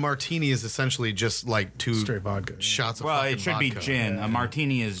 And I mean, a martini is essentially just like 2 Straight vodka. shots of Well, fucking it should be vodka. gin. A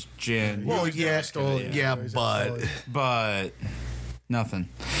martini is gin. Well, always yeah, stole it. yeah, Always but stole it. But nothing.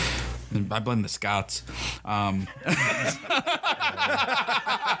 I blame the Scots.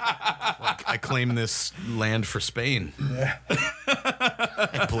 I claim this land for Spain. Yeah.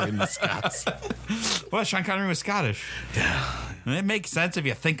 I blame the Scots. Well, Sean Connery was Scottish. Yeah. It makes sense if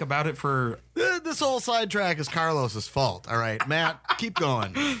you think about it for. This whole sidetrack is Carlos's fault. All right, Matt, keep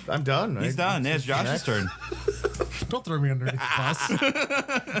going. I'm done. He's done. It's Josh's turn. Don't throw me underneath the bus.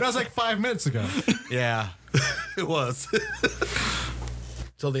 That was like 5 minutes ago. Yeah, it was.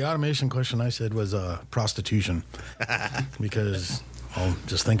 So the automation question I said was prostitution because I'll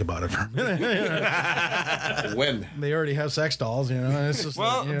just think about it for a minute. When? They already have sex dolls, you know. And it's just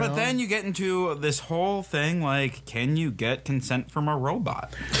Well, like, you but know. then you get into this whole thing like, can you get consent from a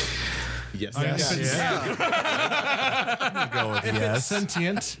robot? Yes. If it's, Go with if it's yes.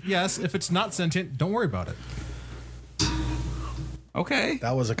 sentient, yes. If it's not sentient, don't worry about it. Okay.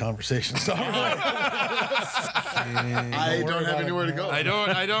 that was a conversation. So I don't have anywhere to go. I don't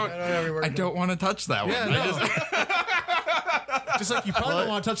want to touch that one. Just like you probably don't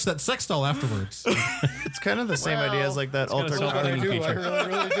want to touch that sex doll afterwards. It's kind of the same idea as like that altered carbon feature.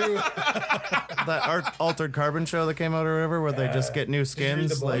 really do. That altered carbon show that came out or whatever, where they just get new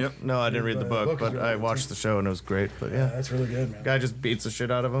skins. book? Like, Yep. no, I didn't read the book, book is but really I good, watched the show and it was great. But yeah, That's really good, man. guy just beats the shit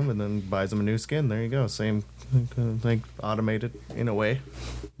out of him and then buys him a new skin. There you go, same like automated in a way,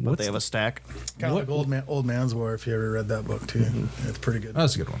 but they have a stack. Kind of like Old Man's War. If you ever read that book too, it's pretty good.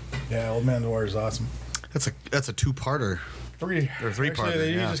 That's a good one. Yeah, Old Man's War is awesome. That's a 2-parter. Three Or 3-parter, Actually,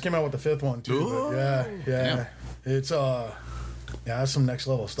 they yeah. just came out with the 5th one too. But yeah. It's that's some next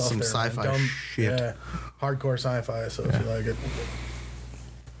level stuff. Some there, man. sci-fi shit. Yeah, hardcore sci-fi. So if you like it,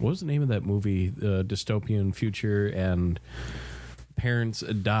 What was the name of that movie? Dystopian future and parents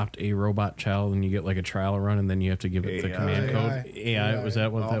adopt a robot child and you get like a trial run and then you have to give it the command code. AI, was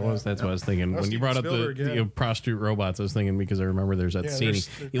that what that was? That's what I was thinking. When you brought up the prostitute robots, I was thinking because I remember there's that scene.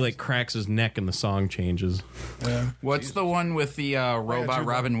 He like cracks his neck and the song changes. Yeah. What's the one with the robot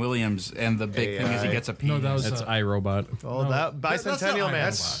Robin Williams and the big thing is he gets a penis? No, that's iRobot. Oh, that Bicentennial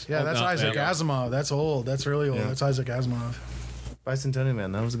Man. That's Isaac Asimov. That's old. That's really old. That's Isaac Asimov. Bicentennial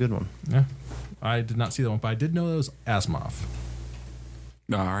Man. That was a good one. Yeah. I did not see that one, but I did know that was Asimov.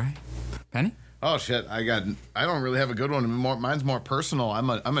 All right. Penny? Oh shit! I don't really have a good one. Mine's more personal.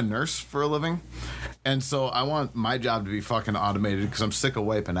 I'm a nurse for a living, and so I want my job to be fucking automated because I'm sick of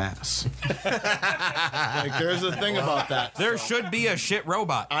wiping ass. Like there's a thing about that. There should be a shit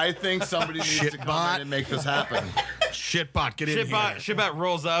robot. I think somebody needs to come in and make this happen. Shitbot, get in here. Shitbot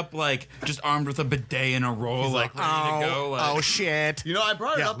rolls up like just armed with a bidet and a roll, like ready to go. Like, oh shit! You know, I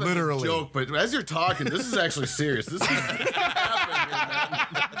brought it up literally as a joke, but as you're talking, this is actually serious. This is happening here, man.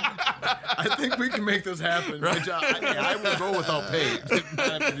 I think we can make this happen. Right. I will go without pay. I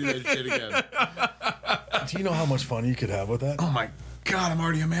have to do that shit again. Do you know how much fun you could have with that? Oh my God, I'm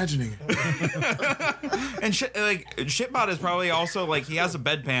already imagining. And Shitbot is probably also like he has a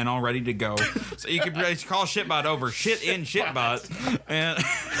bedpan all ready to go, so you could call Shitbot over. Shit in Shitbot, and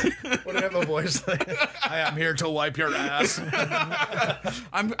what do you have a voice like? I am here to wipe your ass.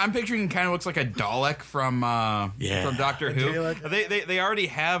 I'm picturing kind of looks like a Dalek from Doctor Who. They already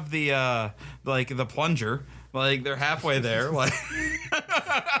have the the plunger. Like they're halfway there. Like.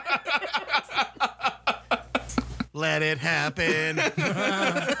 Let it happen.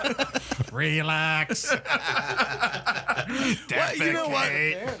 Relax. Well, you know what?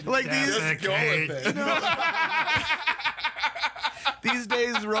 Like these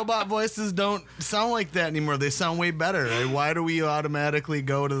days, robot voices don't sound like that anymore. They sound way better. Like, why do we automatically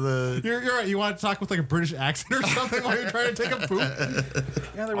go to the? You're right. You want to talk with like a British accent or something while you're trying to take a poop?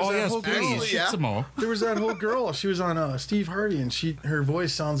 Yeah, there was that whole girl. There was that whole girl. She was on Steve Harvey, and her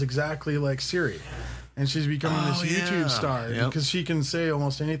voice sounds exactly like Siri. And she's becoming this YouTube star because she can say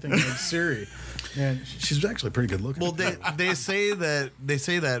almost anything like Siri, and she's actually pretty good looking. Well, they say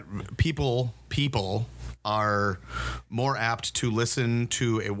that people are more apt to listen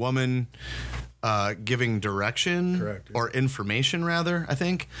to a woman giving direction or information, rather. I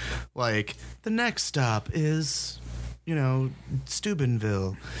think, like the next stop is,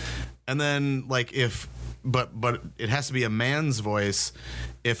 Steubenville, and then like if. But it has to be a man's voice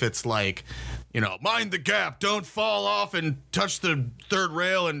if it's like, mind the gap, don't fall off and touch the third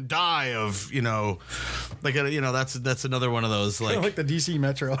rail and die of, that's another one of those like the DC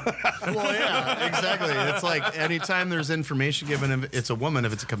Metro. Well, yeah, exactly. It's like anytime there's information given, if it's a woman,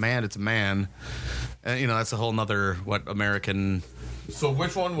 if it's a command, it's a man. And, that's a whole nother American. So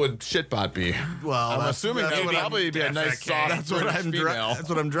which one would Shitbot be? Well, I'm assuming that would probably be a nice soft. That's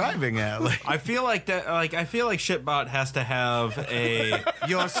what I'm driving at. Like, I feel like that. Like I feel like Shitbot has to have a.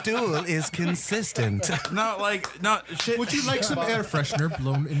 Your stool is consistent. Would you like some air freshener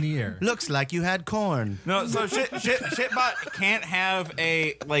blown in the air? Looks like you had corn. No, so Shitbot can't have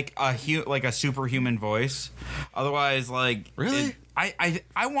a superhuman voice. Otherwise, really. I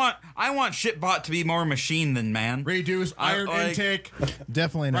want Shitbot to be more machine than man. Reduce iron intake.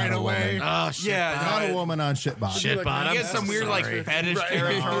 Definitely not right away. Woman. Oh, shit. Yeah, not a woman on Shitbot. Shitbot. You get some weird fetish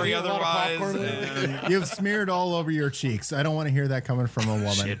territory otherwise. You've smeared all over your cheeks. I don't want to hear that coming from a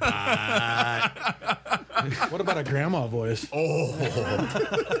woman. Shitbot. What about a grandma voice? Oh,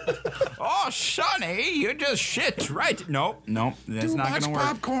 Sonny, you just shit, right? Nope, that's not going to work.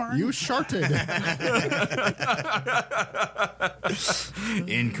 Popcorn. You sharted.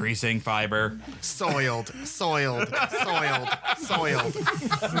 Increasing fiber. Soiled.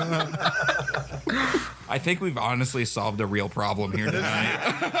 I think we've honestly solved a real problem here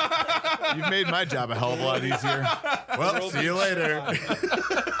tonight. You've made my job a hell of a lot easier. Well, see you later.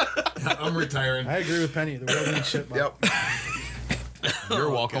 I'm retiring. I agree with Penny. The world needs Shitbot. Yep. You're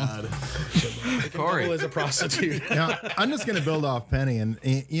welcome. Corey is a prostitute. Now, I'm just going to build off Penny, and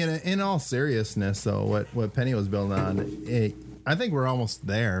in all seriousness, though, what Penny was building on, I think we're almost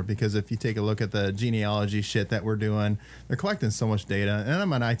there, because if you take a look at the genealogy shit that we're doing, they're collecting so much data, and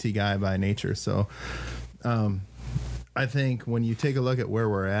I'm an IT guy by nature, so I think when you take a look at where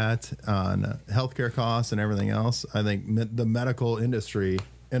we're at on healthcare costs and everything else, I think the medical industry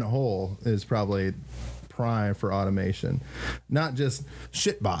in a whole is probably prime for automation, not just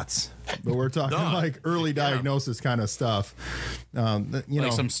shit bots, but we're talking like early diagnosis kind of stuff. You know,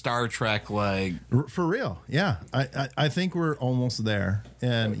 some Star Trek, like for real. Yeah, I think we're almost there,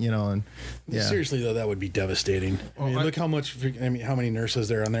 and you know, and yeah. Seriously though, that would be devastating. I mean, look how many nurses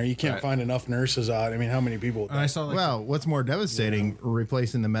there are on there. You can't find enough nurses out. I mean, how many people? And I saw like, well, what's more devastating,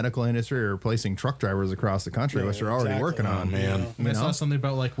 replacing the medical industry or replacing truck drivers across the country, which they're already working on. Man. and I saw something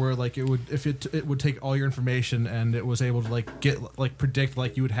about like where like it would if it would take all your information and it was able to like get like predict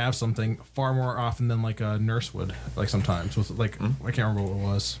like you would have something far more often than like a nurse would, like sometimes with like I can't remember what it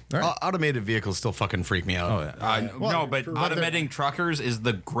was. Automated vehicles still fucking freak me out. Oh, yeah. No, but automating truckers is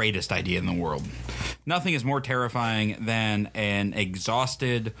the greatest idea in the world. Nothing is more terrifying than an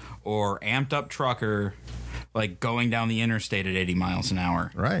exhausted or amped up trucker like going down the interstate at 80 miles an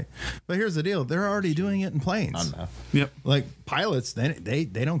hour. Right. But here's the deal. They're already doing it in planes. Yep. Like pilots, they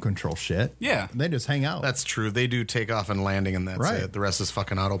don't control shit. Yeah. They just hang out. That's true. They do takeoff and landing, and that's it. The rest is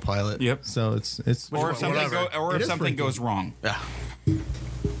fucking autopilot. Yep. So it's or if something goes wrong. Yeah.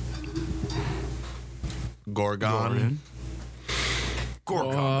 Gorgon the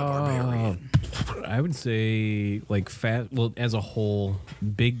Barbarian. I would say like as a whole,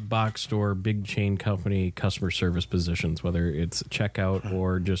 big box store, big chain company, customer service positions, whether it's checkout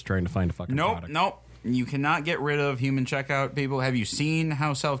or just trying to find a fucking product. Nope. You cannot get rid of human checkout people. Have you seen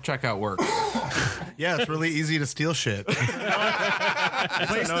how self-checkout works? Yeah, it's really easy to steal shit. Place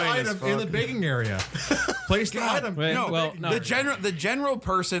the item in the baking area. Place the item. The general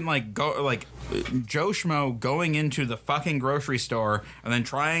person like Joe Schmo going into the fucking grocery store and then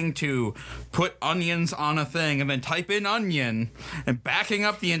trying to put onions on a thing and then type in onion and backing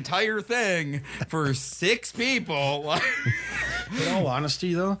up the entire thing for 6 people. In all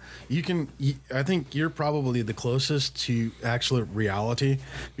honesty, though, I think you're probably the closest to actual reality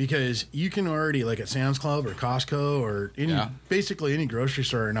because you can already, like at Sam's Club or Costco or basically any grocery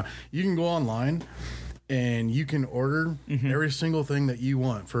store now, you can go online and you can order every single thing that you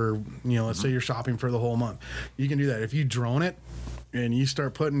want for, let's say you're shopping for the whole month. You can do that. If you drone it, and you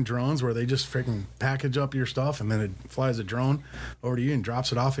start putting drones where they just freaking package up your stuff and then it flies a drone over to you and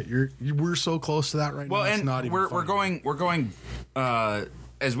drops it off at we're so close to that right now. Well, it's and not even we're going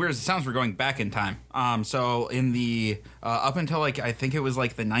as weird as it sounds, we're going back in time. So in the up until like I think it was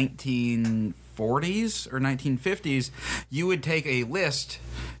like the 1940s or 1950s, you would take a list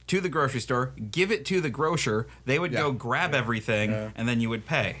to the grocery store, give it to the grocer, they would go grab everything, and then you would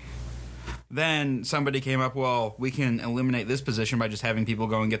pay. Then somebody came up, well, we can eliminate this position by just having people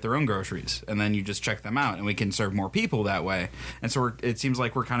go and get their own groceries. And then you just check them out, and we can serve more people that way. And so it seems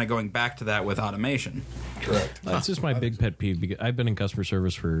like we're kind of going back to that with automation. Correct. That's just my big pet peeve. Because I've been in customer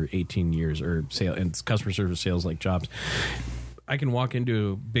service for 18 years, or and customer service sales like jobs. I can walk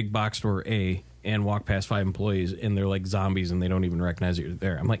into big box store A and walk past 5 employees, and they're like zombies, and they don't even recognize you're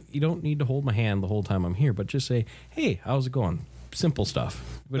there. I'm like, you don't need to hold my hand the whole time I'm here, but just say, hey, how's it going? Simple stuff.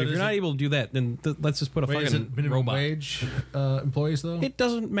 But if you're not able to do that, then let's just put a fucking is it minimum robot. Wage employees though? It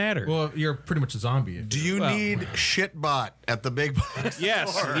doesn't matter. Well, you're pretty much a zombie. Do you need shitbot at the big box?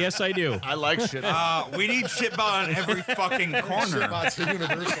 Yes, I do. I like shit. We need shitbot on every fucking corner. Shitbot's the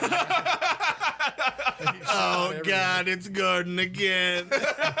universal. Oh God, it's Gordon again.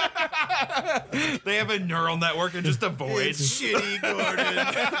 They have a neural network and just avoids Shitty Gordon.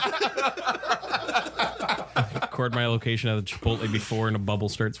 Record my location at the Chipotle before, and a bubble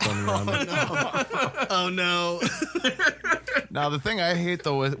starts forming around it. Oh no. Now the thing I hate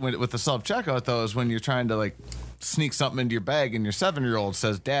though with the self checkout though is when you're trying to like sneak something into your bag and your 7-year-old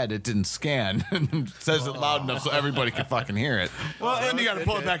says, "Dad, it didn't scan," and says it loud enough so everybody can fucking hear it. Well, then you got to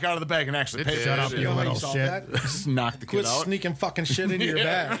pull it back out of the bag and actually pay. Shut up, you little shit. Just knock the kid Quit out. sneaking fucking shit into your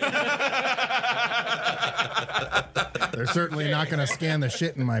bag. They're certainly not going to scan the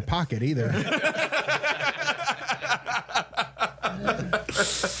shit in my pocket either.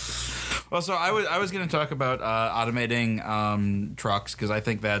 Well, so I was going to talk about automating trucks because I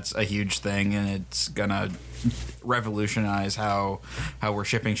think that's a huge thing, and it's gonna revolutionize how we're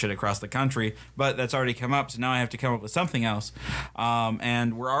shipping shit across the country. But that's already come up, so now I have to come up with something else.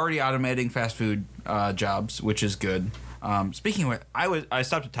 And we're already automating fast food jobs, which is good. Speaking of it, I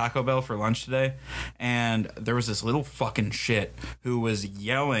stopped at Taco Bell for lunch today, and there was this little fucking shit who was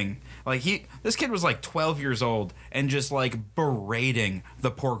yelling. Like this kid was like 12 years old and just like berating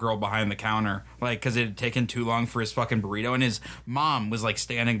the poor girl behind the counter, like because it had taken too long for his fucking burrito, and his mom was like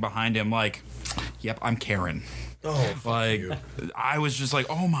standing behind him, like, "Yep, I'm Karen." Oh, like I was just like,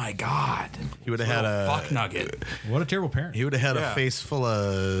 oh my god, He would have had a fuck nugget. What a terrible parent. He would have had Yeah. a face full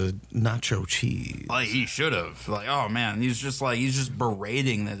of nacho cheese. Like he should have. Like, oh man, he's just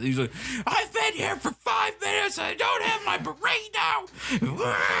berating this. He's like, I've been here for 5 minutes. I don't have my burrito.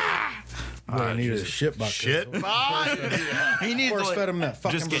 I needed a shit bucket. Shit bot. He needs Force to fed him that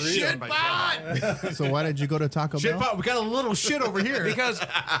fucking just get burrito. shit by So why did you go to Taco Shit, Bell? pot, we got a little shit over here. because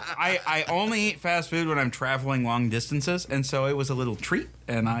I only eat fast food when I'm traveling long distances, and so it was a little treat.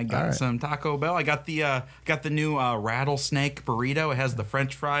 And I got All right. some Taco Bell. I got the new rattlesnake burrito. It has the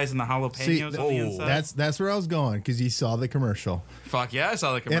French fries and the jalapenos See, on the inside. that's where I was going because you saw the commercial. Fuck yeah, I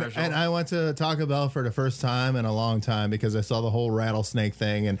saw the commercial. And I went to Taco Bell for the first time in a long time because I saw the whole rattlesnake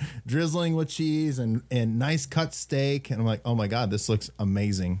thing and drizzling with cheese and nice cut steak. And I'm like, oh my God, this looks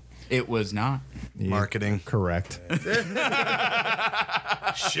amazing. It was not. Marketing. Correct.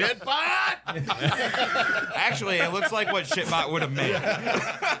 Shit bot. Actually, it looks like what Shitbot would have made.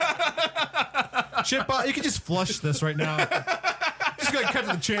 Shitbot, you can just flush this right now. Just gonna cut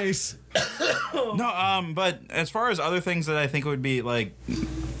to the chase. No, but as far as other things that I think would be like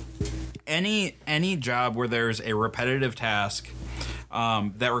any job where there's a repetitive task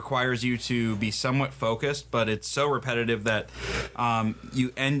that requires you to be somewhat focused, but it's so repetitive that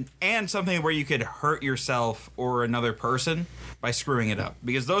you and something where you could hurt yourself or another person by screwing it up,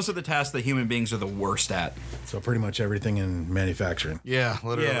 because those are the tasks that human beings are the worst at. So pretty much everything in manufacturing. Yeah,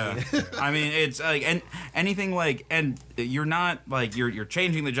 literally. Yeah, I mean it's like and anything like, and you're not like you're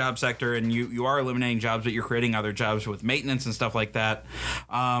changing the job sector and you are eliminating jobs, but you're creating other jobs with maintenance and stuff like that.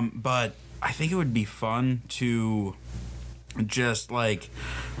 But I think it would be fun to just like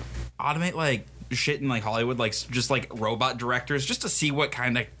automate like shit in like Hollywood, like just like robot directors, just to see what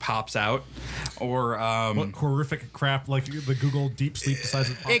kind of pops out. Or What horrific crap like the Google Deep Sleep decides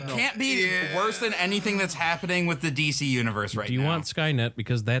to pop it out. can't be worse than anything that's happening with the DC universe right now. Do you want Skynet?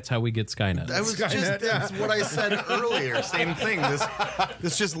 Because that's how we get Skynet. That was that's what I said earlier. Same thing.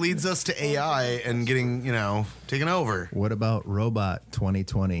 This just leads us to AI and getting, taken over. What about Robot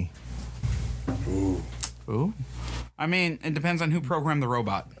 2020? Ooh. I mean, it depends on who programmed the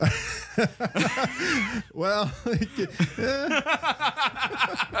robot. Well,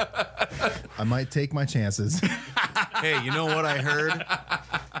 I might take my chances. Hey, you know what I heard?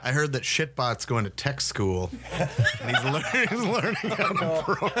 I heard that Shitbot's going to tech school, and he's learning how to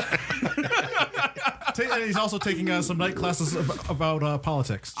program. And he's also taking some night classes about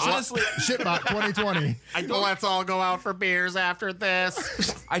politics. Honestly, Shitbot 2020. Let's all go out for beers after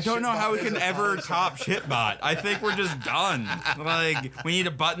this. I don't know how we can ever top Shitbot. I think we're just done. Like, we need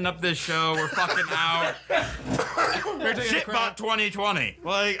to button up this show. We're fucking out. Shitbot 2020.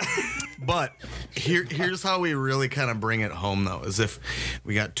 Like, But here's how we really kind of bring it home, though, is if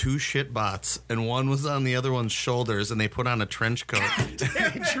we got two Shitbots and one was on the other one's shoulders and they put on a trench coat and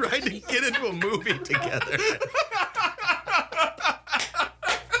they tried to get into a movie together.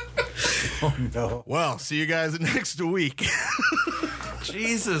 Oh no. Well, see you guys next week.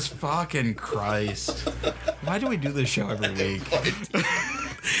 Jesus fucking Christ. Why do we do this show every week?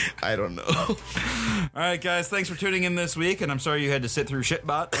 I don't know. All right, guys, thanks for tuning in this week, and I'm sorry you had to sit through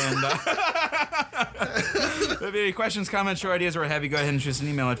Shitbot. And if you have any questions, comments, show ideas, or what have you, go ahead and shoot us an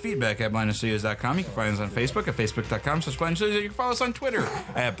email at feedback@blindstudios.com. You can find us on Facebook at facebook.com/blindstudios. You can follow us on Twitter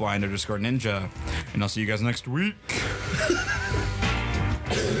at blind_ninja. And I'll see you guys next week.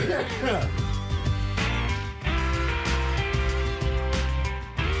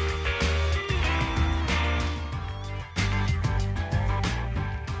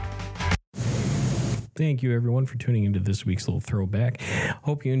 Thank you, everyone, for tuning into this week's little throwback.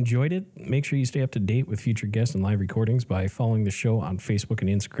 Hope you enjoyed it. Make sure you stay up to date with future guests and live recordings by following the show on Facebook and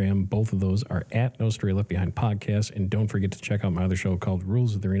Instagram. Both of those are at No Story Left Behind Podcast. And don't forget to check out my other show called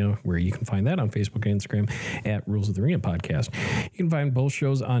Rules of the Arena, where you can find that on Facebook and Instagram at Rules of the Arena Podcast. You can find both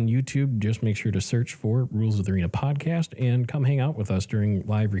shows on YouTube. Just make sure to search for Rules of the Arena Podcast and come hang out with us during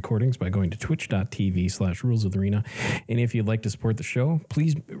live recordings by going to twitch.tv/Rules of the Arena. And if you'd like to support the show,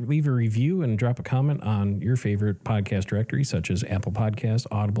 please leave a review and drop a comment on your favorite podcast directory, such as Apple Podcasts,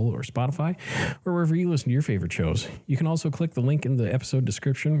 Audible, or Spotify, or wherever you listen to your favorite shows. You can also click the link in the episode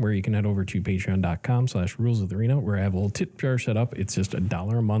description where you can head over to patreon.com/Rules of the Arena, where I have a little tip jar set up. It's just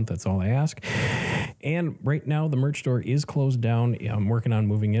 $1 a month. That's all I ask. And right now, the merch store is closed down. I'm working on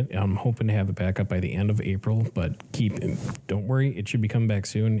moving it. I'm hoping to have it back up by the end of April, but don't worry, it should be coming back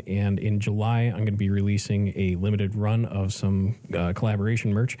soon. And in July, I'm going to be releasing a limited run of some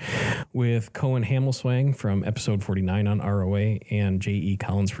collaboration merch with Cohen Hamilson Swang from episode 49 on ROA and J.E.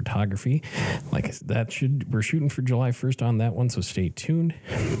 Collins Photography. Like I said, we're shooting for July 1st on that one, so stay tuned.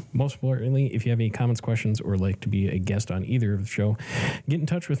 Most importantly, if you have any comments, questions, or like to be a guest on either of the show, get in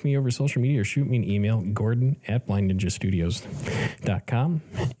touch with me over social media or shoot me an email, gordon@blindninjastudios.com.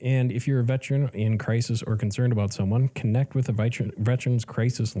 And if you're a veteran in crisis or concerned about someone, connect with a Veterans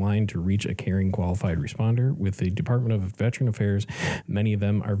Crisis Line to reach a caring, qualified responder with the Department of Veteran Affairs. Many of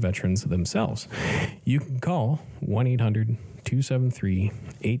them are veterans themselves. You can call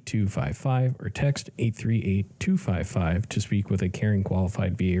 1-800-273-8255 or text 838-255 to speak with a caring,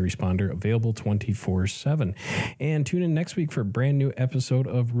 qualified VA responder, available 24/7. And tune in next week for a brand new episode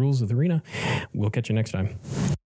of Rules of the Arena. We'll catch you next time.